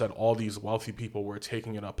just noticed that all these wealthy people were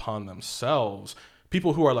taking it upon themselves.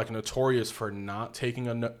 People who are like notorious for not taking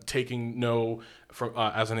no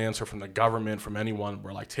as an answer from the government, from anyone,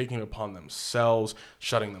 were like taking it upon themselves,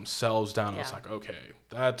 shutting themselves down. I was like, okay,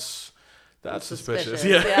 that's suspicious.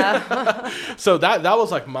 Yeah. So that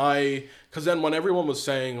was like because then when everyone was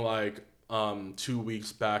saying like 2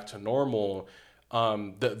 weeks back to normal,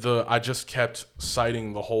 I just kept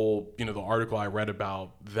citing the whole, the article I read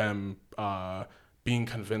about them being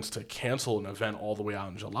convinced to cancel an event all the way out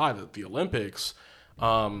in July, the Olympics,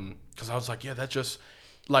 because I was like, that just,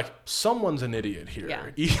 like, someone's an idiot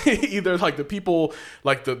here. Either like the people,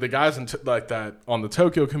 like the guys like that on the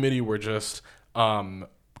Tokyo committee were just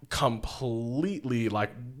completely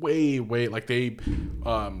like way like they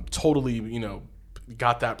totally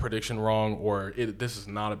got that prediction wrong, or this is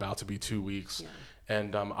not about to be 2 weeks.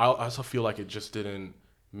 And I also feel like it just didn't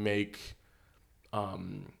make I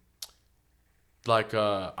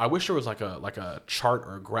wish there was like a chart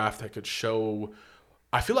or a graph that could show.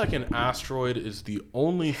 I feel like an asteroid is the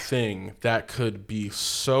only thing that could be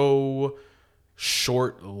so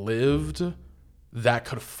short-lived that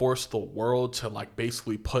could force the world to like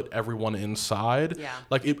basically put everyone inside. Yeah.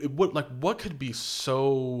 Like it would, like, what could be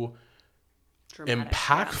so Dramatic.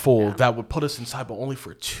 impactful Yeah. that would put us inside, but only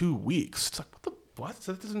for 2 weeks? It's like, what?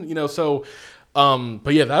 That doesn't, so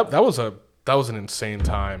but yeah, that was an insane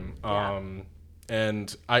time. Yeah.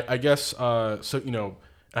 And I guess so,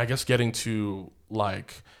 I guess getting to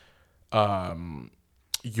like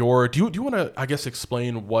do you want to, I guess,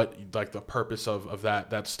 explain what like the purpose of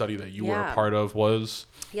that study that you were a Yeah. part of was?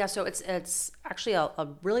 Yeah, so it's actually a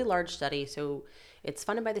really large study. So it's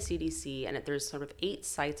funded by the CDC, and there's sort of 8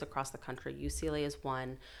 sites across the country. UCLA is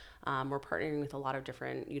one. We're partnering with a lot of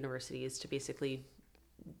different universities to basically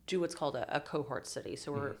do what's called a cohort study.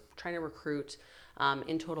 So we're trying to recruit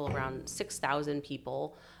in total around 6,000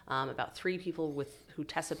 people, about 3 people who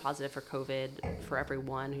tested positive for COVID for every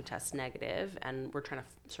one who tests negative. And we're trying to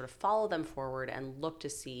sort of follow them forward and look to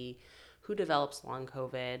see who develops long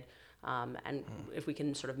COVID, and if we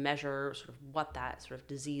can sort of measure sort of what that sort of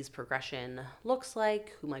disease progression looks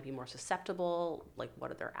like, who might be more susceptible, like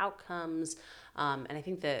what are their outcomes. And I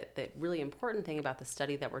think that the really important thing about the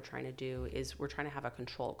study that we're trying to do is we're trying to have a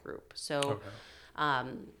control group. So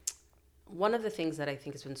one of the things that I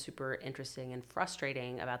think has been super interesting and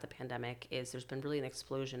frustrating about the pandemic is there's been really an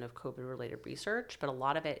explosion of COVID-related research, but a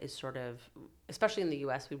lot of it is sort of, especially in the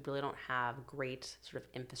US, we really don't have great sort of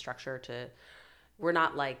infrastructure we're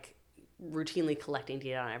not like routinely collecting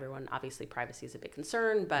data on everyone. Obviously, privacy is a big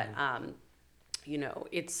concern, but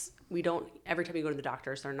we don't, every time you go to the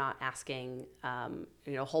doctors, they're not asking a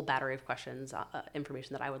whole battery of questions,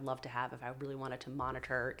 information that I would love to have if I really wanted to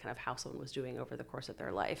monitor kind of how someone was doing over the course of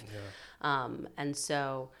their life. And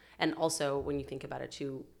also when you think about it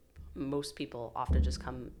too, most people often just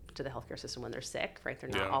come to the healthcare system when they're sick, right? They're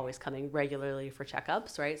not always coming regularly for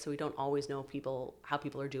checkups, right? So we don't always know how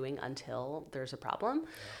people are doing until there's a problem.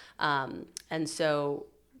 And so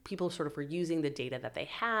people sort of were using the data that they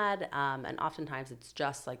had. And oftentimes it's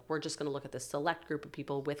just like, we're just going to look at this select group of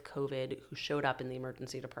people with COVID who showed up in the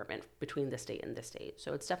emergency department between this date and this date.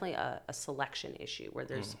 So it's definitely a selection issue where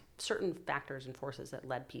there's certain factors and forces that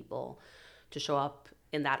led people to show up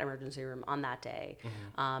in that emergency room on that day.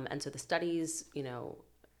 And so the studies,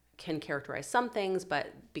 can characterize some things,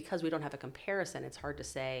 but because we don't have a comparison, it's hard to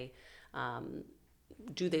say,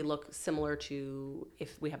 do they look similar to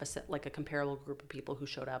if we have a comparable group of people who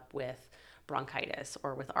showed up with bronchitis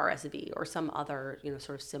or with RSV or some other,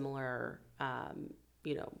 sort of similar,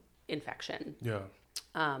 infection. Yeah.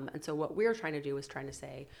 And so what we're trying to do is trying to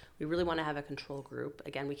say, we really want to have a control group.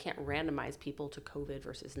 Again, we can't randomize people to COVID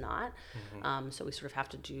versus not. So we sort of have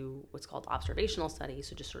to do what's called observational studies.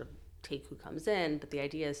 So just sort of take who comes in. But the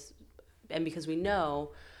idea is, and because we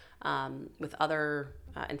know with other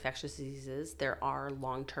infectious diseases, there are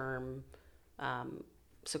long-term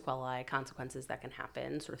sequelae, consequences that can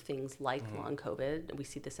happen, sort of things like long COVID. We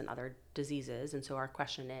see this in other diseases. And so our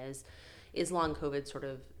question is long COVID sort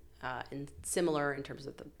of similar in terms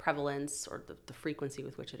of the prevalence or the frequency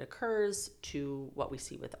with which it occurs to what we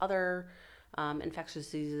see with other infectious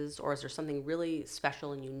diseases, or is there something really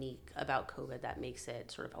special and unique about COVID that makes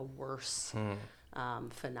it sort of a worse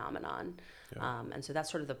phenomenon? And so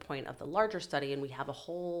that's sort of the point of the larger study, and we have a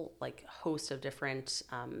whole host of different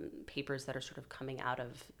papers that are sort of coming out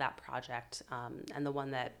of that project. And the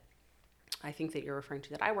one that I think that you're referring to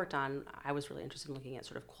that I worked on, I was really interested in looking at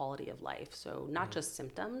sort of quality of life. So not just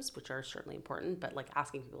symptoms, which are certainly important, but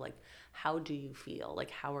asking people how do you feel?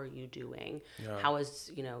 How are you doing? Yeah. How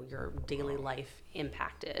is, your daily life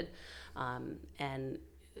impacted? And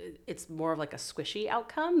it's more of a squishy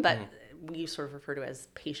outcome, but we sort of refer to as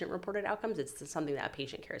patient reported outcomes. It's something that a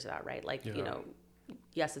patient cares about, right?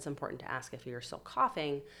 Yes, it's important to ask if you're still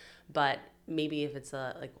coughing, but maybe if it's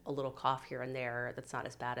a little cough here and there, that's not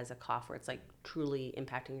as bad as a cough where it's truly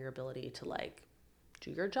impacting your ability to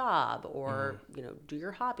do your job or do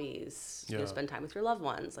your hobbies, spend time with your loved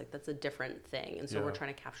ones. That's a different thing. And so we're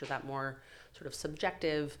trying to capture that more sort of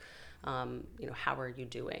subjective, how are you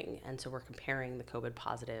doing? And so we're comparing the COVID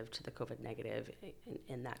positive to the COVID negative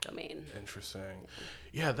in that domain. Interesting.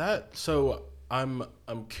 Yeah, so I'm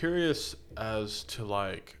curious as to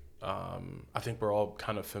I think we're all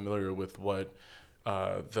kind of familiar with what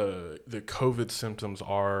the COVID symptoms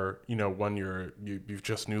are, when you've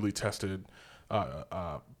just newly tested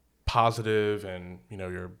positive, and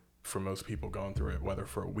you're, for most people, going through it, whether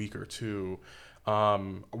for a week or two.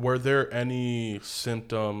 Were there any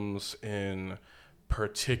symptoms in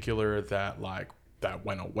particular that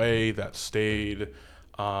went away, that stayed,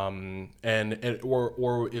 or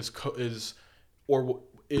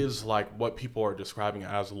is like what people are describing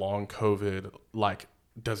as long COVID, like,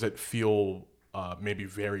 does it feel maybe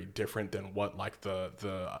very different than what like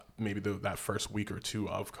that first week or two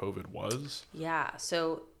of COVID was? Yeah,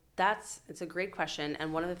 so it's a great question,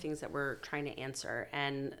 and one of the things that we're trying to answer.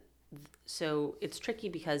 And so it's tricky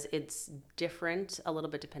because it's different a little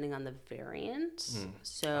bit depending on the variant.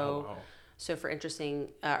 So, Oh, wow. so for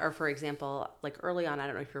example, like early on, I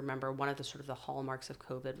don't know if you remember, one of the sort of the hallmarks of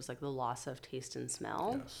COVID was like the loss of taste and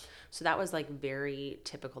smell. Yes. So that was like very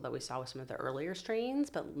typical that we saw with some of the earlier strains,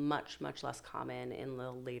 but much, much less common in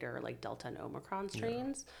the later like Delta and Omicron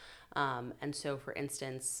strains. And so, for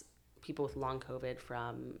instance, people with long COVID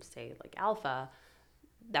from, say, like Alpha,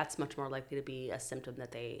 that's much more likely to be a symptom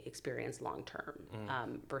that they experience long term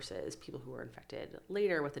versus people who were infected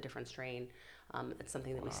later with a different strain. It's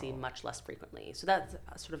something that we see much less frequently. So that's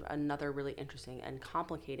sort of another really interesting and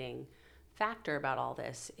complicating factor about all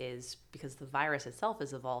this, is because the virus itself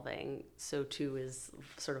is evolving, so too is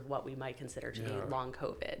sort of what we might consider to be long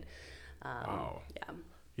COVID. Wow. Yeah.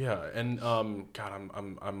 Yeah, and God,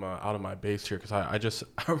 I'm out of my base here because I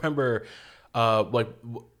remember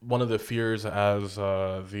one of the fears as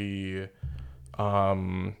as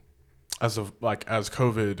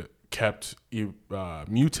COVID kept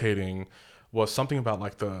mutating was something about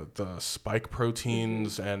like the spike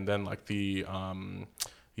proteins and then like the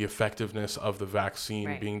effectiveness of the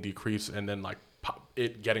vaccine being decreased, and then like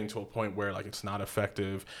it getting to a point where like it's not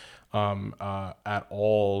effective at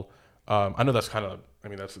all. I know that's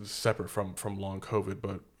that's separate from long COVID,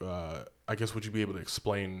 but I guess would you be able to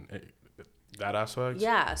explain that aspect?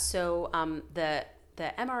 Yeah. So the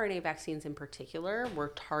mRNA vaccines in particular were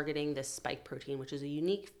targeting this spike protein, which is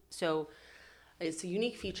it's a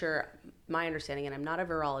unique feature, my understanding, and I'm not a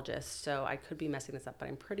virologist, so I could be messing this up, but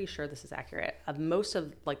I'm pretty sure this is accurate. Most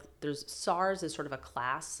of, there's SARS is sort of a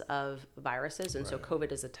class of viruses, and so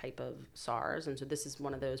COVID is a type of SARS, and so this is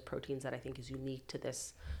one of those proteins that I think is unique to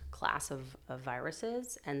this class of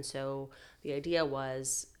viruses. And so the idea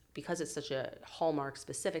was, because it's such a hallmark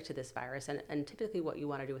specific to this virus, and typically what you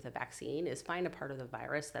want to do with a vaccine is find a part of the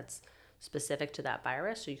virus that's specific to that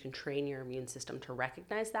virus, so you can train your immune system to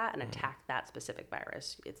recognize that and attack that specific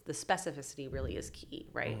virus. It's the specificity really is key,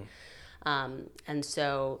 right? And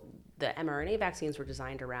so the mRNA vaccines were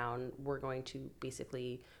designed around, we're going to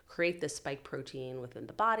basically create this spike protein within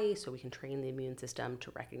the body so we can train the immune system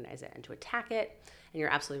to recognize it and to attack it. And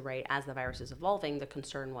you're absolutely right, as the virus is evolving, the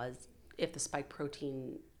concern was if the spike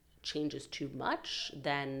protein changes too much,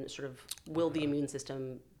 then sort of will the immune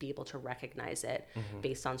system be able to recognize it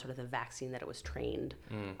based on sort of the vaccine that it was trained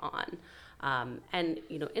on. And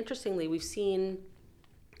interestingly, we've seen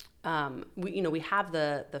we have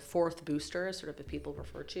the fourth booster, sort of that people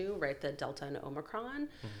refer to, right, the Delta and Omicron.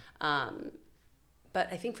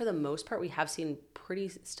 But I think for the most part, we have seen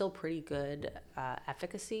still pretty good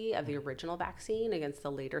efficacy of the original vaccine against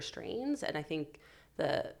the later strains. And I think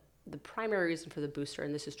the primary reason for the booster,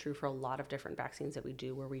 and this is true for a lot of different vaccines that we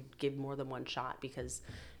do, where we give more than one shot, because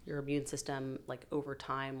your immune system, like over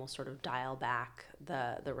time, will sort of dial back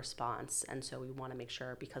the response. And so we want to make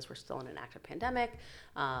sure, because we're still in an active pandemic,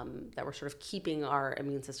 that we're sort of keeping our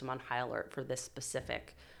immune system on high alert for this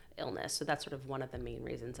specific illness. So that's sort of one of the main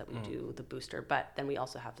reasons that we do the booster. But then we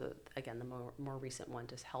also have the more recent one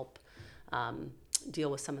to help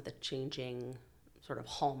deal with some of the changing sort of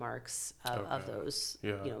hallmarks of those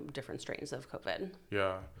different strains of COVID.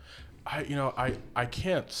 Yeah. I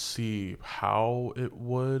can't see how it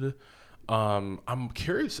would. I'm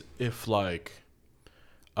curious if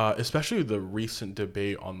especially the recent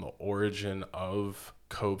debate on the origin of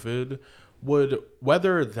COVID,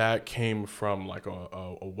 whether that came from like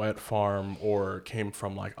a wet farm or came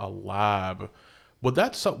from like a lab, would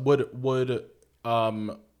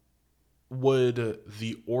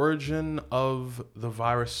the origin of the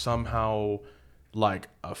virus somehow like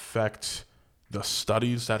affect the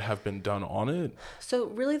studies that have been done on it? So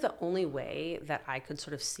really the only way that I could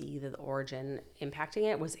sort of see the origin impacting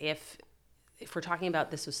it was if we're talking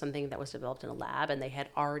about this was something that was developed in a lab and they had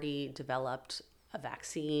already developed a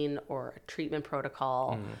vaccine or a treatment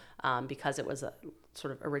protocol because it was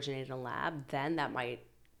sort of originated in a lab, then that might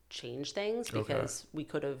change things because we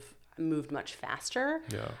could have moved much faster.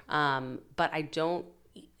 But I don't,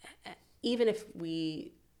 even if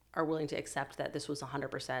we are willing to accept that this was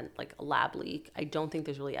 100% like a lab leak, I don't think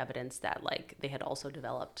there's really evidence that like they had also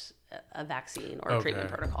developed a vaccine or a treatment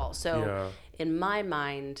protocol. So in my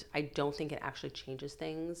mind, I don't think it actually changes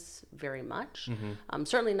things very much.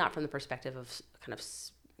 Certainly not from the perspective of kind of,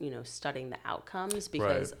 studying the outcomes,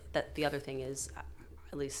 because that the other thing is,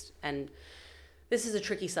 at least, and this is a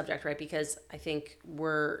tricky subject, right? Because I think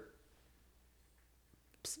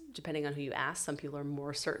depending on who you ask, some people are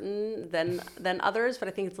more certain than others, but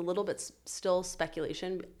I think it's a little bit still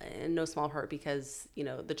speculation, in no small part because,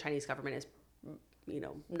 the Chinese government is,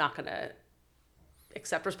 not going to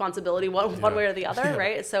accept responsibility one way or the other,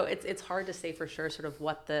 right? So it's hard to say for sure sort of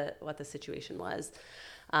what the situation was.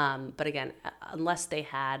 But again, unless they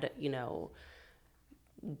had,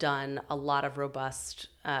 done a lot of robust,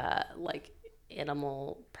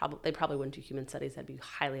 animal, they probably wouldn't do human studies. That'd be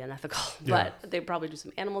highly unethical, but they'd probably do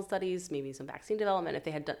some animal studies, maybe some vaccine development. If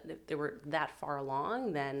they were that far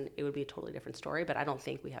along, then it would be a totally different story. But I don't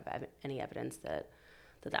think we have any evidence that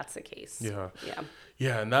that's the case.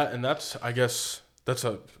 And that's, I guess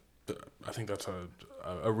I think that's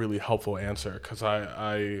a really helpful answer, because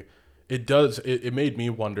it made me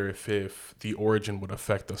wonder if the origin would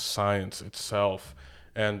affect the science itself.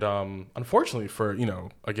 And unfortunately for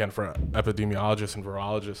epidemiologists and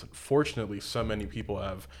virologists, unfortunately so many people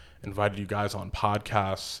have invited you guys on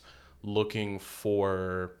podcasts looking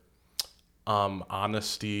for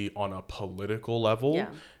honesty on a political level.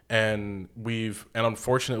 And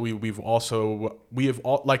unfortunately we have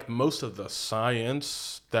all, like, most of the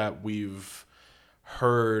science that we've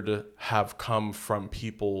heard have come from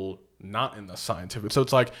people not in the scientific. So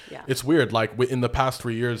it's like, it's weird. Like in the past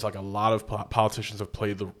 3 years, like a lot of politicians have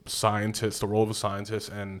played the role of a scientist,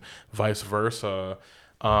 and vice versa.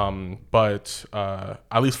 But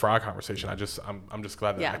at least for our conversation, I'm just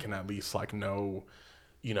glad that I can at least like know,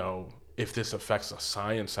 if this affects the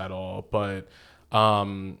science at all. But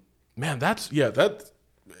man, all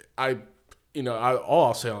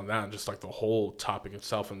I'll say on that, and just like the whole topic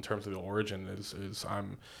itself in terms of the origin, is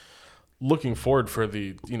I'm looking forward for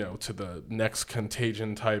the to the next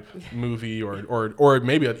Contagion type movie, or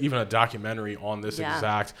maybe even a documentary on this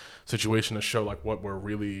exact situation to show like what we're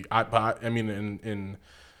really. It's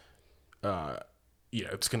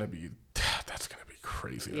gonna be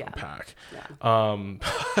crazy to unpack.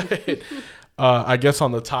 I guess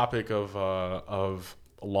on the topic of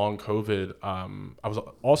long COVID, I was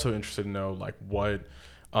also interested to know like what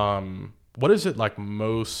is it like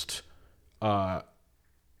most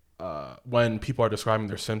when people are describing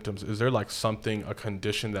their symptoms, is there like a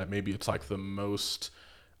condition that maybe it's like the most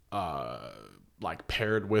like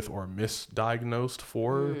paired with or misdiagnosed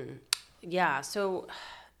for? So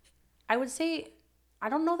I would say I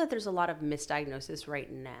don't know that there's a lot of misdiagnosis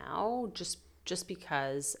right now, just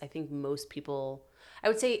because I think most people, I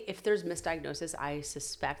would say if there's misdiagnosis, I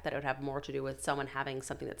suspect that it would have more to do with someone having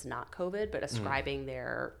something that's not COVID, but ascribing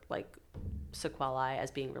their like sequelae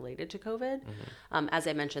as being related to COVID. As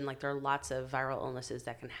I mentioned, like there are lots of viral illnesses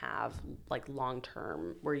that can have like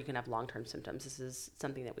where you can have long-term symptoms. This is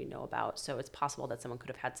something that we know about. So it's possible that someone could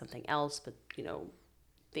have had something else, but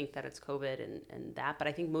think that it's COVID and that. But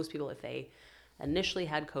I think most people, if they initially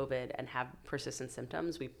had COVID and have persistent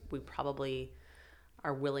symptoms, we probably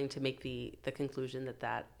are willing to make the conclusion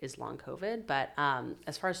that is long COVID. But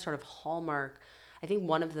as far as sort of hallmark, I think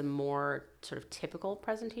one of the more sort of typical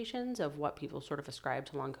presentations of what people sort of ascribe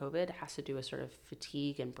to long COVID has to do with sort of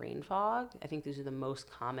fatigue and brain fog. I think these are the most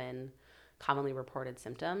commonly reported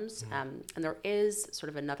symptoms. And there is sort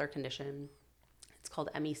of another condition. It's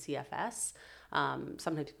called MECFS.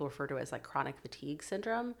 Sometimes people refer to it as like chronic fatigue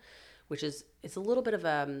syndrome, which is, it's a little bit of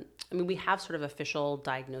we have sort of official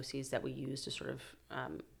diagnoses that we use to sort of,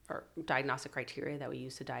 or diagnostic criteria that we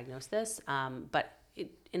use to diagnose this. But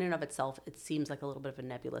in and of itself, it seems like a little bit of a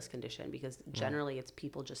nebulous condition, because generally it's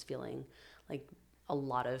people just feeling like a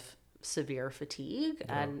lot of severe fatigue,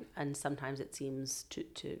 and sometimes it seems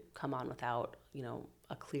to come on without,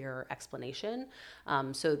 a clear explanation.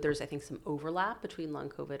 So there's, I think, some overlap between long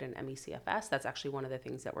COVID and MECFS. That's actually one of the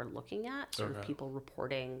things that we're looking at, sort of people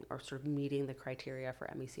reporting or sort of meeting the criteria for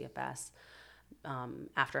MECFS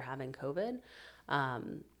after having COVID.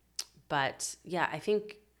 But yeah, I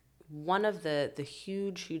think one of the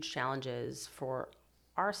huge challenges for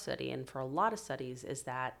our study and for a lot of studies is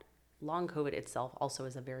that long COVID itself also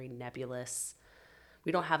is a very nebulous,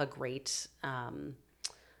 we don't have a great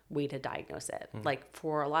way to diagnose it. Like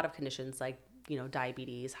for a lot of conditions like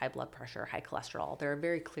diabetes, high blood pressure, high cholesterol. There are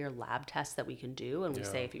very clear lab tests that we can do. And we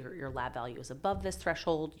say if your lab value is above this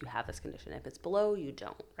threshold, you have this condition. If it's below, you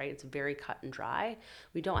don't, right? It's very cut and dry.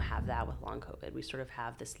 We don't have that with long COVID. We sort of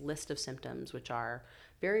have this list of symptoms, which are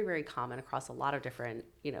very, very common across a lot of different,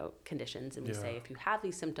 conditions. And we say if you have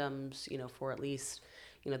these symptoms, for at least,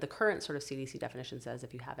 the current sort of CDC definition says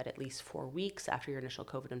if you have it at least 4 weeks after your initial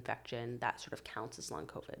COVID infection, that sort of counts as long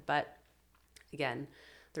COVID. But again,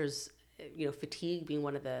 there's, fatigue being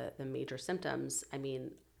one of the major symptoms. I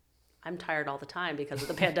mean, I'm tired all the time because of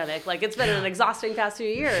the pandemic. Like, it's been an exhausting past few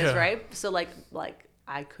years, right? So like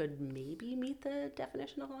I could maybe meet the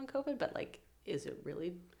definition of long COVID, but like, is it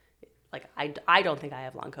really, like, I don't think I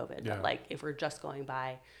have long COVID, but like, if we're just going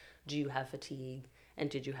by, do you have fatigue and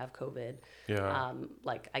did you have COVID?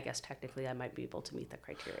 Like, I guess technically I might be able to meet that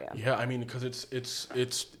criteria. Yeah. I mean, because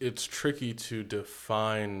it's tricky to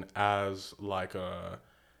define as like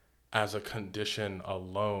as a condition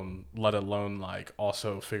alone, let alone like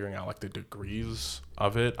also figuring out like the degrees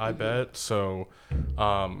of it, I bet. So,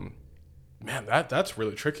 man, that's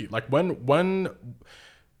really tricky. Like when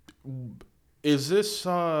is this,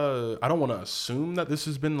 I don't want to assume that this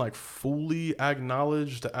has been like fully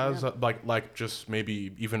acknowledged as like just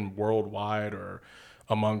maybe even worldwide or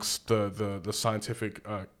amongst the scientific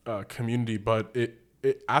community, but it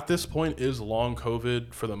at this point is long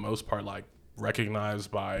COVID for the most part like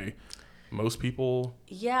recognized by most people?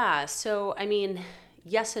 Yeah. So, I mean,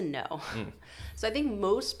 yes and no. So I think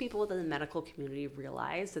most people within the medical community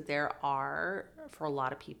realize that there are, for a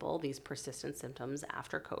lot of people, these persistent symptoms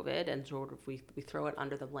after COVID, and sort of we throw it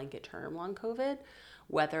under the blanket term long COVID,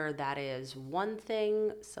 whether that is one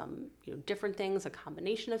thing, some different things, a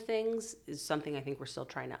combination of things, is something I think we're still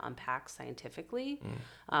trying to unpack scientifically.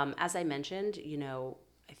 As I mentioned,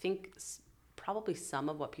 I think probably some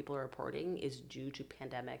of what people are reporting is due to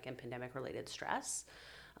pandemic and pandemic-related stress.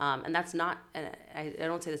 And that's not, I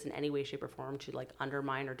don't say this in any way, shape, or form to like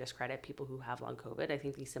undermine or discredit people who have long COVID. I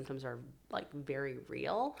think these symptoms are like very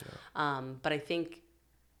real. But I think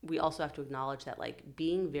we also have to acknowledge that like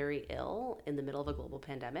being very ill in the middle of a global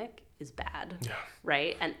pandemic is bad,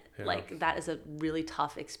 right? And like that is a really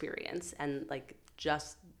tough experience. And like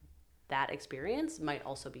just that experience might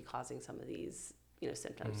also be causing some of these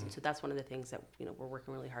symptoms. And so that's one of the things that, we're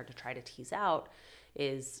working really hard to try to tease out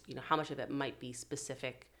is, how much of it might be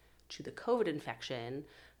specific to the COVID infection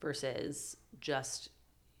versus just,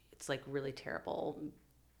 it's like really terrible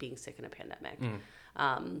being sick in a pandemic.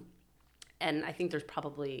 And I think there's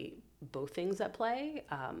probably both things at play.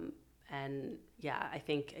 And yeah, I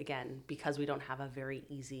think again, because we don't have a very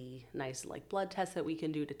easy, nice like blood test that we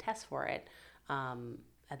can do to test for it,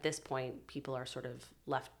 at this point, people are sort of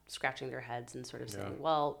left scratching their heads and sort of saying,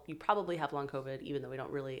 well, you probably have long COVID, even though we don't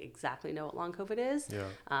really exactly know what long COVID is.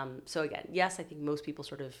 So again, yes, I think most people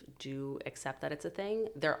sort of do accept that it's a thing.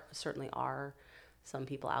 There certainly are some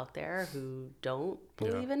people out there who don't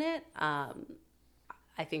believe in it. I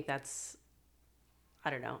think that's,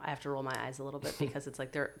 I don't know, I have to roll my eyes a little bit because it's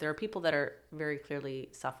like there are people that are very clearly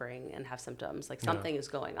suffering and have symptoms, like something is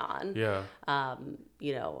going on.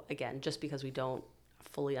 Again, just because we don't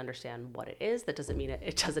fully understand what it is, that doesn't mean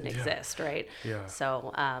it doesn't exist, right?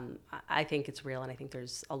 So I think it's real, and I think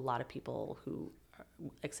there's a lot of people who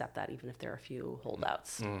accept that, even if there are a few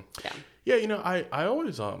holdouts. I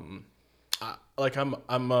always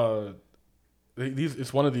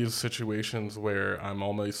it's one of these situations where I'm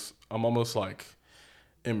almost like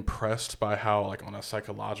impressed by how like on a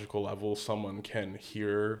psychological level someone can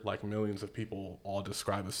hear like millions of people all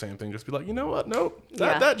describe the same thing, just be like, you know what, nope,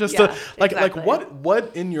 that just like exactly. Like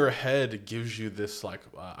what in your head gives you this like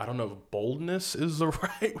I don't know if boldness is the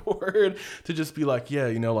right word to just be like,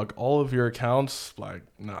 like all of your accounts, like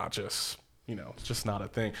just it's just not a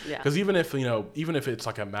thing. Because even if it's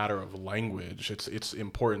like a matter of language, it's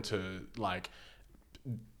important to like,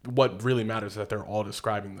 what really matters is that they're all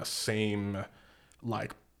describing the same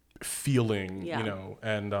like feeling,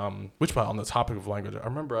 and which, on the topic of language, I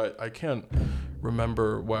remember I can't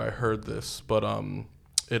remember where I heard this, but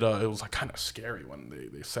it was like kind of scary when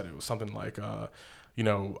they said it was something like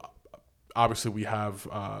obviously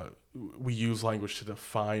we use language to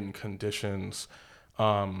define conditions,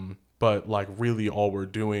 but like really all we're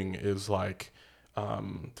doing is like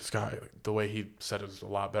this guy, the way he said it was a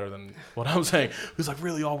lot better than what I'm saying. He's like,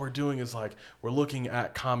 really all we're doing is like, we're looking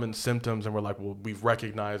at common symptoms and we're like, well, we've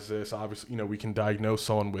recognized this. Obviously, we can diagnose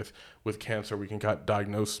someone with cancer. We can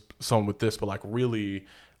diagnose someone with this, but like really,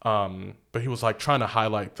 but he was like trying to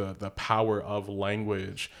highlight the power of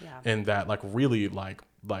language in that like really like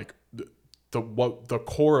the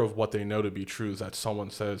core of what they know to be true is that someone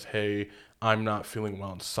says, "Hey, I'm not feeling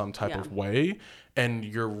well in some type of way," and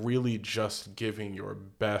you're really just giving your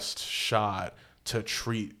best shot to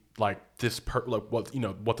treat like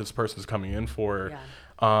what this person is coming in for.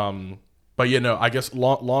 But I guess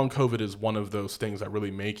long COVID is one of those things that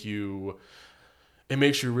really makes you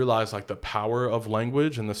realize like the power of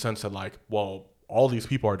language, in the sense that like, well, all these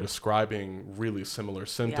people are describing really similar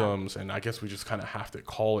symptoms, and I guess we just kind of have to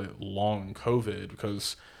call it long COVID,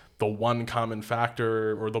 because the one common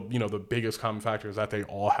factor, or the biggest common factor, is that they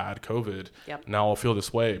all had COVID. Now all feel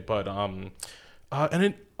this way. But and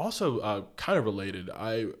it also kind of related.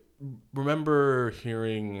 I remember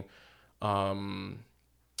hearing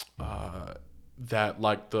that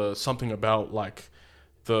like something about like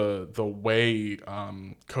the way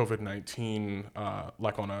COVID-19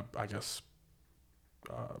 like on a, I guess,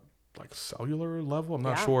 like cellular level, I'm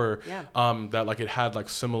not sure, that like it had like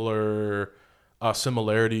similar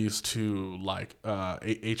similarities to like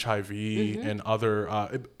HIV and other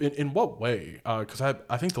in what way, because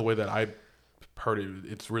I think the way that I heard it,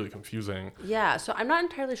 it's really confusing. So I'm not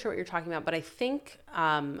entirely sure what you're talking about, but I think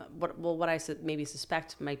what I maybe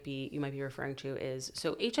suspect you might be referring to is,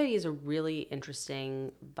 so HIV is a really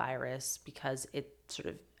interesting virus because it sort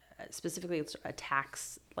of specifically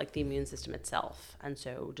attacks like the immune system itself, and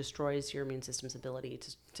so destroys your immune system's ability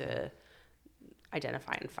to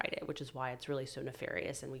identify and fight it, which is why it's really so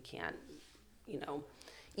nefarious, and we can't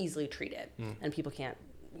easily treat it, and people can't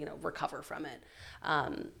recover from it.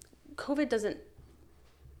 COVID doesn't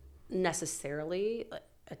necessarily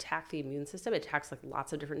attack the immune system. It attacks like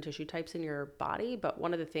lots of different tissue types in your body, but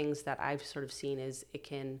one of the things that I've sort of seen is it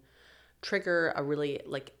can trigger a really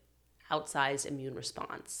like outsized immune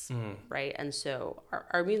response, right? And so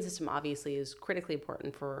our immune system obviously is critically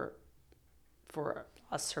important for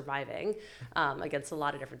us surviving against a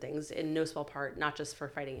lot of different things, in no small part, not just for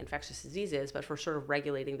fighting infectious diseases, but for sort of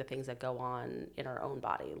regulating the things that go on in our own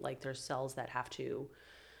body. Like there's cells that have to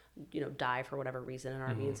die for whatever reason, and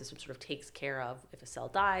our immune system sort of takes care of if a cell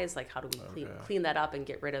dies, like how do we clean that up and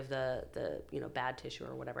get rid of the bad tissue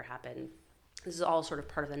or whatever happened. This is all sort of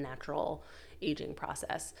part of the natural aging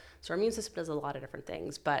process. So our immune system does a lot of different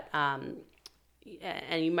things, but and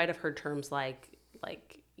you might have heard terms like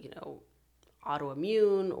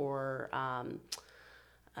autoimmune, or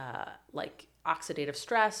like oxidative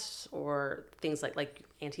stress, or things like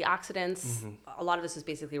antioxidants. A lot of this is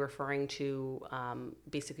basically referring to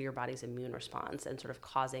basically your body's immune response and sort of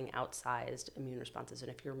causing outsized immune responses.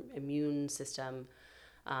 And if your immune system,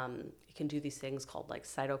 it can do these things called like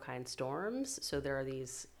cytokine storms. So there are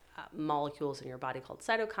these molecules in your body called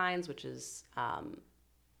cytokines, which is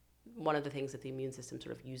one of the things that the immune system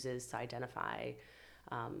sort of uses to identify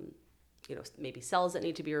maybe cells that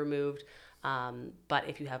need to be removed. But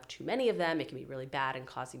if you have too many of them, it can be really bad and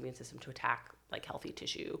cause the immune system to attack like healthy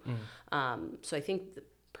tissue. So I think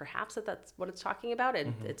perhaps that's what it's talking about.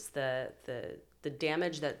 It's the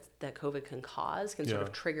damage that COVID can cause can sort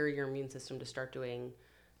of trigger your immune system to start doing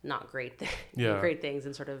not great great things,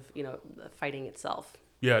 and sort of fighting itself.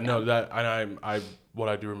 That, and I what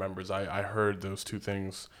I do remember is I heard those two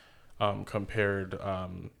things compared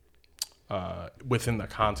within the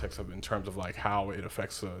context of, in terms of like how it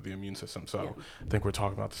affects the immune system. So I think we're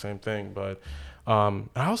talking about the same thing. But I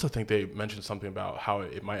also think they mentioned something about how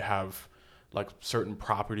it might have like certain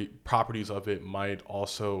properties of it might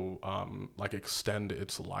also like extend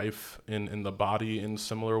its life in the body in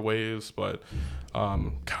similar ways. But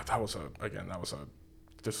God,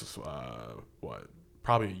 this is what,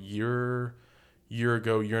 probably a year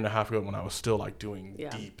and a half ago, when I was still like doing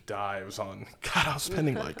deep dives on, God, I was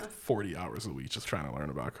spending like 40 hours a week just trying to learn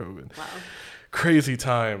about COVID. Wow. Crazy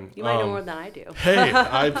time. You might know more than I do. Hey,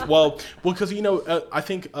 because I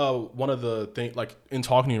think one of the things, like in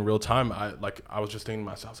talking to you in real time, I was just thinking to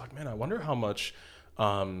myself, I was like, man, I wonder how much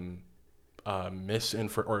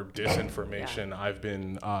disinformation I've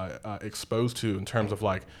been exposed to, in terms of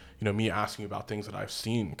like, me asking about things that I've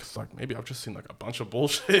seen, because like maybe I've just seen like a bunch of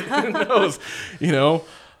bullshit. Who knows,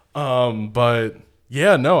 but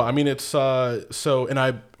yeah, no, I mean, it's so, and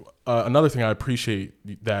I another thing I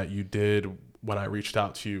appreciate that you did when I reached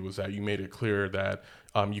out to you was that you made it clear that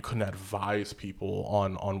you couldn't advise people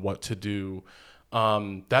on what to do.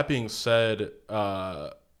 That being said,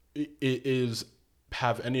 have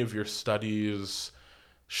any of your studies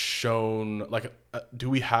shown, like, do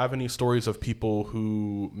we have any stories of people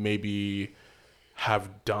who maybe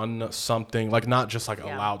have done something, like not just like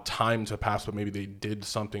allowed time to pass, but maybe they did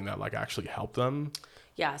something that like actually helped them?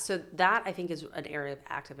 Yeah, so that I think is an area of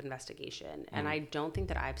active investigation, and I don't think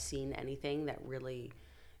that I've seen anything that really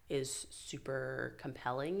is super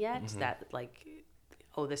compelling yet, that like,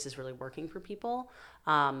 oh, this is really working for people.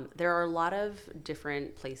 There are a lot of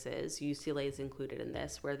different places, UCLA is included in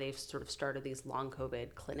this, where they've sort of started these long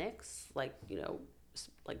COVID clinics, like,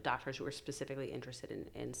 like doctors who are specifically interested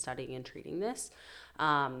in studying and treating this.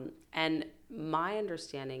 And my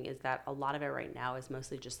understanding is that a lot of it right now is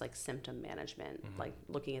mostly just like symptom management, like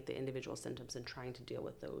looking at the individual symptoms and trying to deal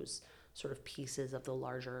with those sort of pieces of the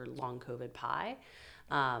larger long COVID pie.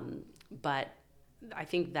 But I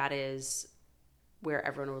think that is where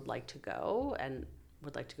everyone would like to go, and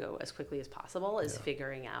would like to go as quickly as possible, is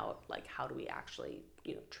figuring out like, how do we actually,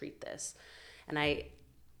 treat this? And I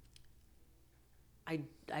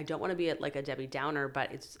don't want to be like a Debbie Downer,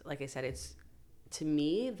 but it's like I said, it's, to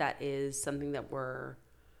me, that is something that we're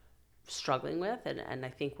struggling with, and I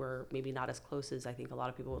think we're maybe not as close as I think a lot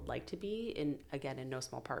of people would like to be, in no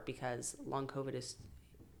small part because long COVID is,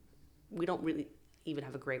 we don't really even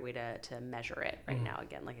have a great way to measure it right now.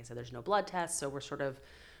 Again, like I said, there's no blood tests, so we're sort of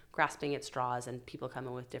grasping at straws, and people come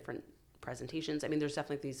in with different presentations. I mean, there's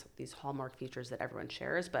definitely these hallmark features that everyone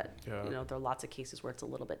shares, but there are lots of cases where it's a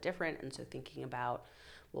little bit different. And so thinking about,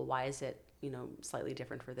 well, why is it, slightly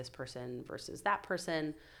different for this person versus that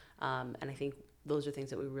person? And I think those are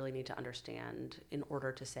things that we really need to understand in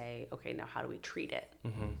order to say, okay, now how do we treat it?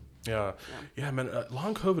 Yeah, man.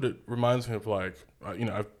 Long COVID, it reminds me of like,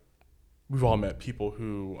 we've all met people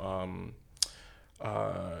who,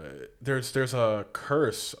 there's a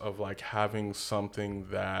curse of like having something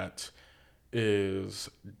that is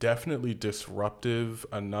definitely disruptive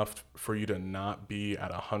enough for you to not be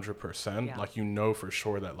at 100%. Like, for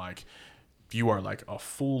sure that like you are like a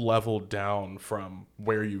full level down from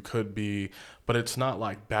where you could be, but it's not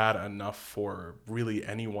like bad enough for really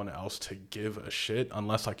anyone else to give a shit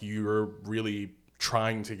unless like you're really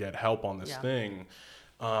trying to get help on this thing.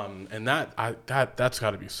 And that's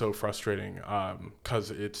got to be so frustrating,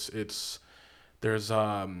 because there's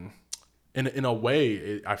in a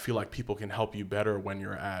way, I feel like people can help you better when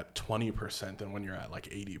you're at 20% than when you're at like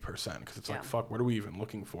 80%, because it's like, fuck, what are we even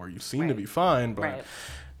looking for? You seem to be fine, but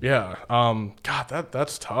God,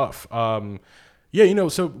 that's tough. So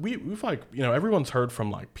we've like, everyone's heard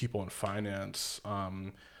from like people in finance,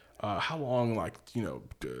 how long, like,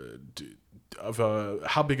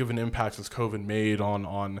 how big of an impact has COVID made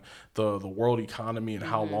on the world economy, and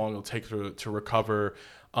how long it'll take to recover.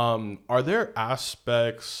 Are there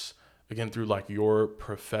aspects, again, through like your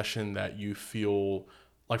profession, that you feel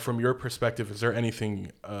like, from your perspective, is there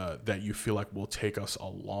anything that you feel like will take us a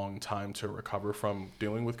long time to recover from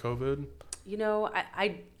dealing with COVID?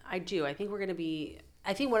 I do. I think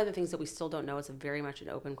I think one of the things that we still don't know, is a very much an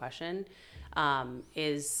open question,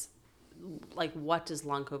 is like, what does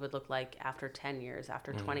long COVID look like after 10 years,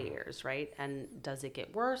 after 20 years, right? And does it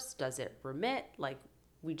get worse? Does it remit? Like,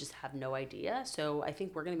 we just have no idea. So I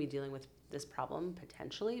think we're going to be dealing with this problem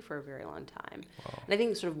potentially for a very long time. Wow. And I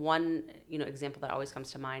think sort of one, example that always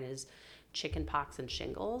comes to mind is chickenpox and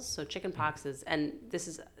shingles. So chickenpox is, and this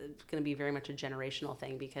is going to be very much a generational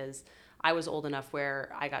thing, because I was old enough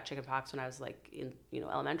where I got chickenpox when I was like in,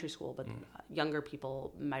 elementary school, but younger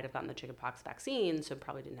people might have gotten the chickenpox vaccine, so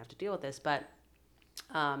probably didn't have to deal with this. But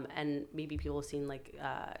and maybe people have seen like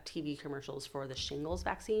TV commercials for the shingles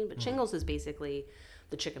vaccine, but shingles is basically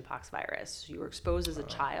the chickenpox virus. You were exposed as a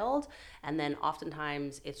child, and then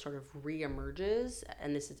oftentimes it sort of reemerges,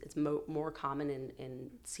 and it's more common in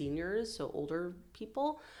seniors, so older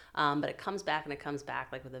people. But it comes back, and it comes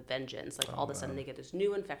back like with a vengeance. Like all of a sudden they get this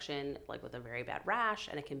new infection, like with a very bad rash,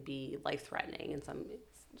 and it can be life-threatening in some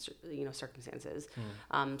circumstances.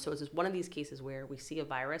 So it's just one of these cases where we see a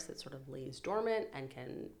virus that sort of lays dormant and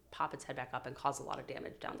can pop its head back up and cause a lot of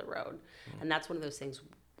damage down the road. And that's one of those things,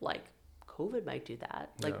 like COVID might do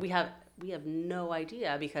that. Like we have no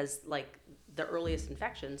idea, because like the earliest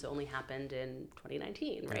infections only happened in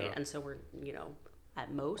 2019, right? And so we're,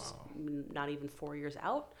 at most not even 4 years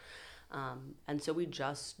out. And so we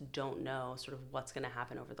just don't know sort of what's going to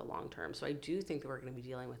happen over the long term. So I do think that we're going to be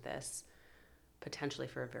dealing with this potentially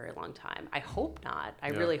for a very long time. I hope not. I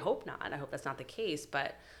really hope not. I hope that's not the case.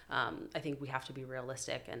 But I think we have to be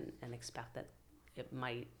realistic and expect that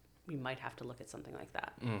we might have to look at something like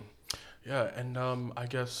that. Yeah, and I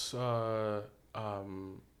guess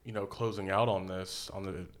closing out on this,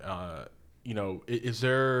 is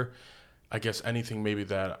there, I guess, anything maybe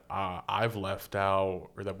that I've left out,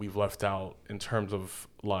 or that we've left out, in terms of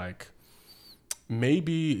like,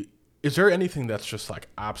 maybe, is there anything that's just like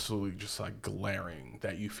absolutely just like glaring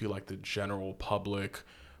that you feel like the general public,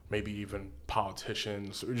 maybe even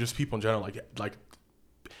politicians, or just people in general, like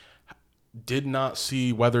did not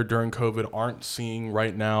see, whether during COVID, aren't seeing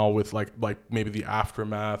right now with like maybe the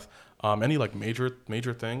aftermath? Any like major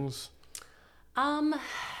things?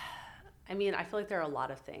 I mean, I feel like there are a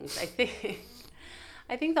lot of things. I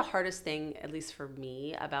think the hardest thing, at least for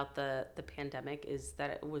me, about the pandemic is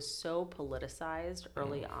that it was so politicized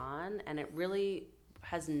early on, and it really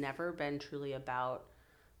has never been truly about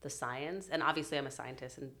the science. And obviously, I'm a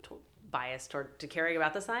scientist and biased to caring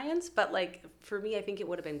about the science, but like for me, I think it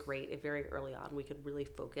would have been great if very early on we could really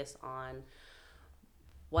focus on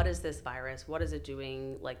what is this virus, what is it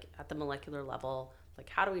doing, like at the molecular level, like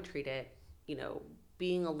how do we treat it, you know,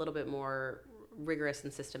 being a little bit more rigorous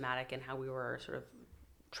and systematic in how we were sort of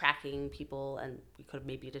tracking people, and we could have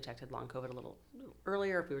maybe detected long COVID a little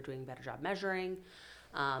earlier if we were doing a better job measuring.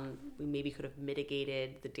 We maybe could have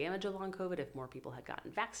mitigated the damage of long COVID if more people had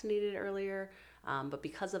gotten vaccinated earlier. But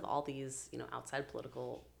because of all these, you know, outside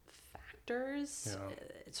political factors,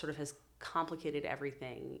 it sort of has complicated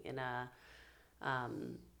everything in a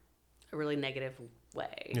really negative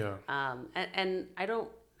way. Yeah. And I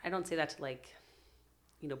don't say that to like,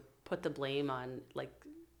 you know, put the blame on like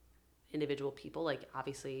individual people. Like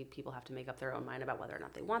obviously people have to make up their own mind about whether or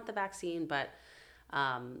not they want the vaccine, but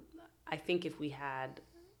I think if we had,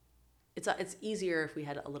 it's easier if we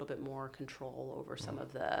had a little bit more control over some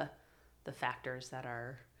of the factors that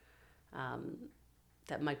are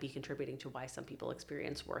that might be contributing to why some people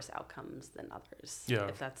experience worse outcomes than others. Yeah.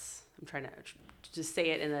 If that's, I'm trying to just say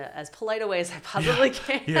it in as polite a way as I possibly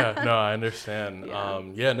can. Yeah, no, I understand.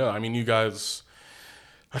 No, I mean, you guys,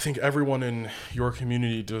 I think everyone in your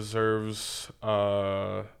community deserves,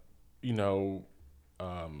 you know,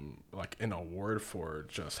 like an award for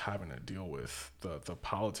just having to deal with the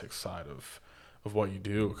politics side of what you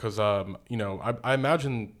do. Because, you know, I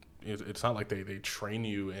imagine it's not like they train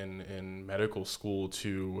you in medical school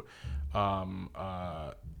to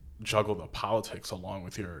juggle the politics along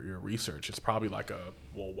with your research. It's probably like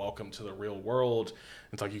welcome to the real world.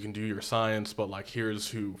 It's like you can do your science, but like here's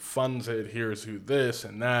who funds it, here's who this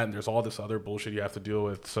and that, and there's all this other bullshit you have to deal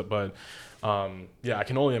with. So, but I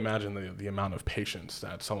can only imagine the amount of patience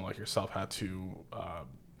that someone like yourself had to,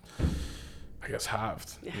 I guess,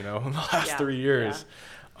 halved, you know, in the last 3 years.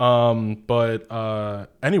 Yeah.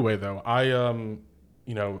 Anyway, though, I,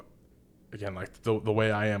 you know, again, like the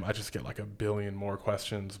way I am, I just get like a billion more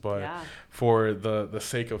questions, but for the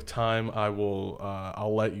sake of time,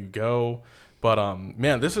 I'll let you go. But,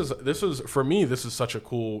 man, this is for me, this is such a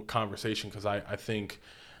cool conversation. Cause I think,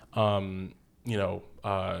 you know,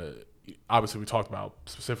 obviously we talked about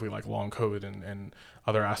specifically like long COVID and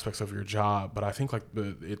other aspects of your job, but I think like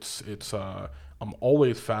I'm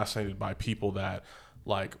always fascinated by people that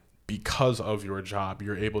like, because of your job,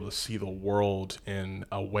 you're able to see the world in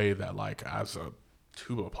a way that like as a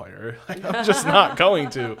tuba player, like, I'm just not going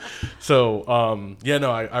to. So,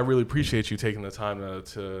 I really appreciate you taking the time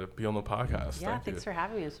to be on the podcast. Yeah, thanks for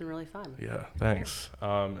having me. It's been really fun. Yeah, thanks.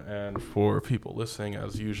 And for people listening,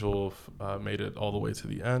 as usual, made it all the way to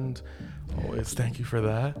the end. Always thank you for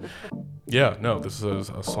that. This is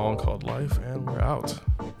a song called Life, and we're out.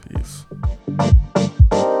 Peace.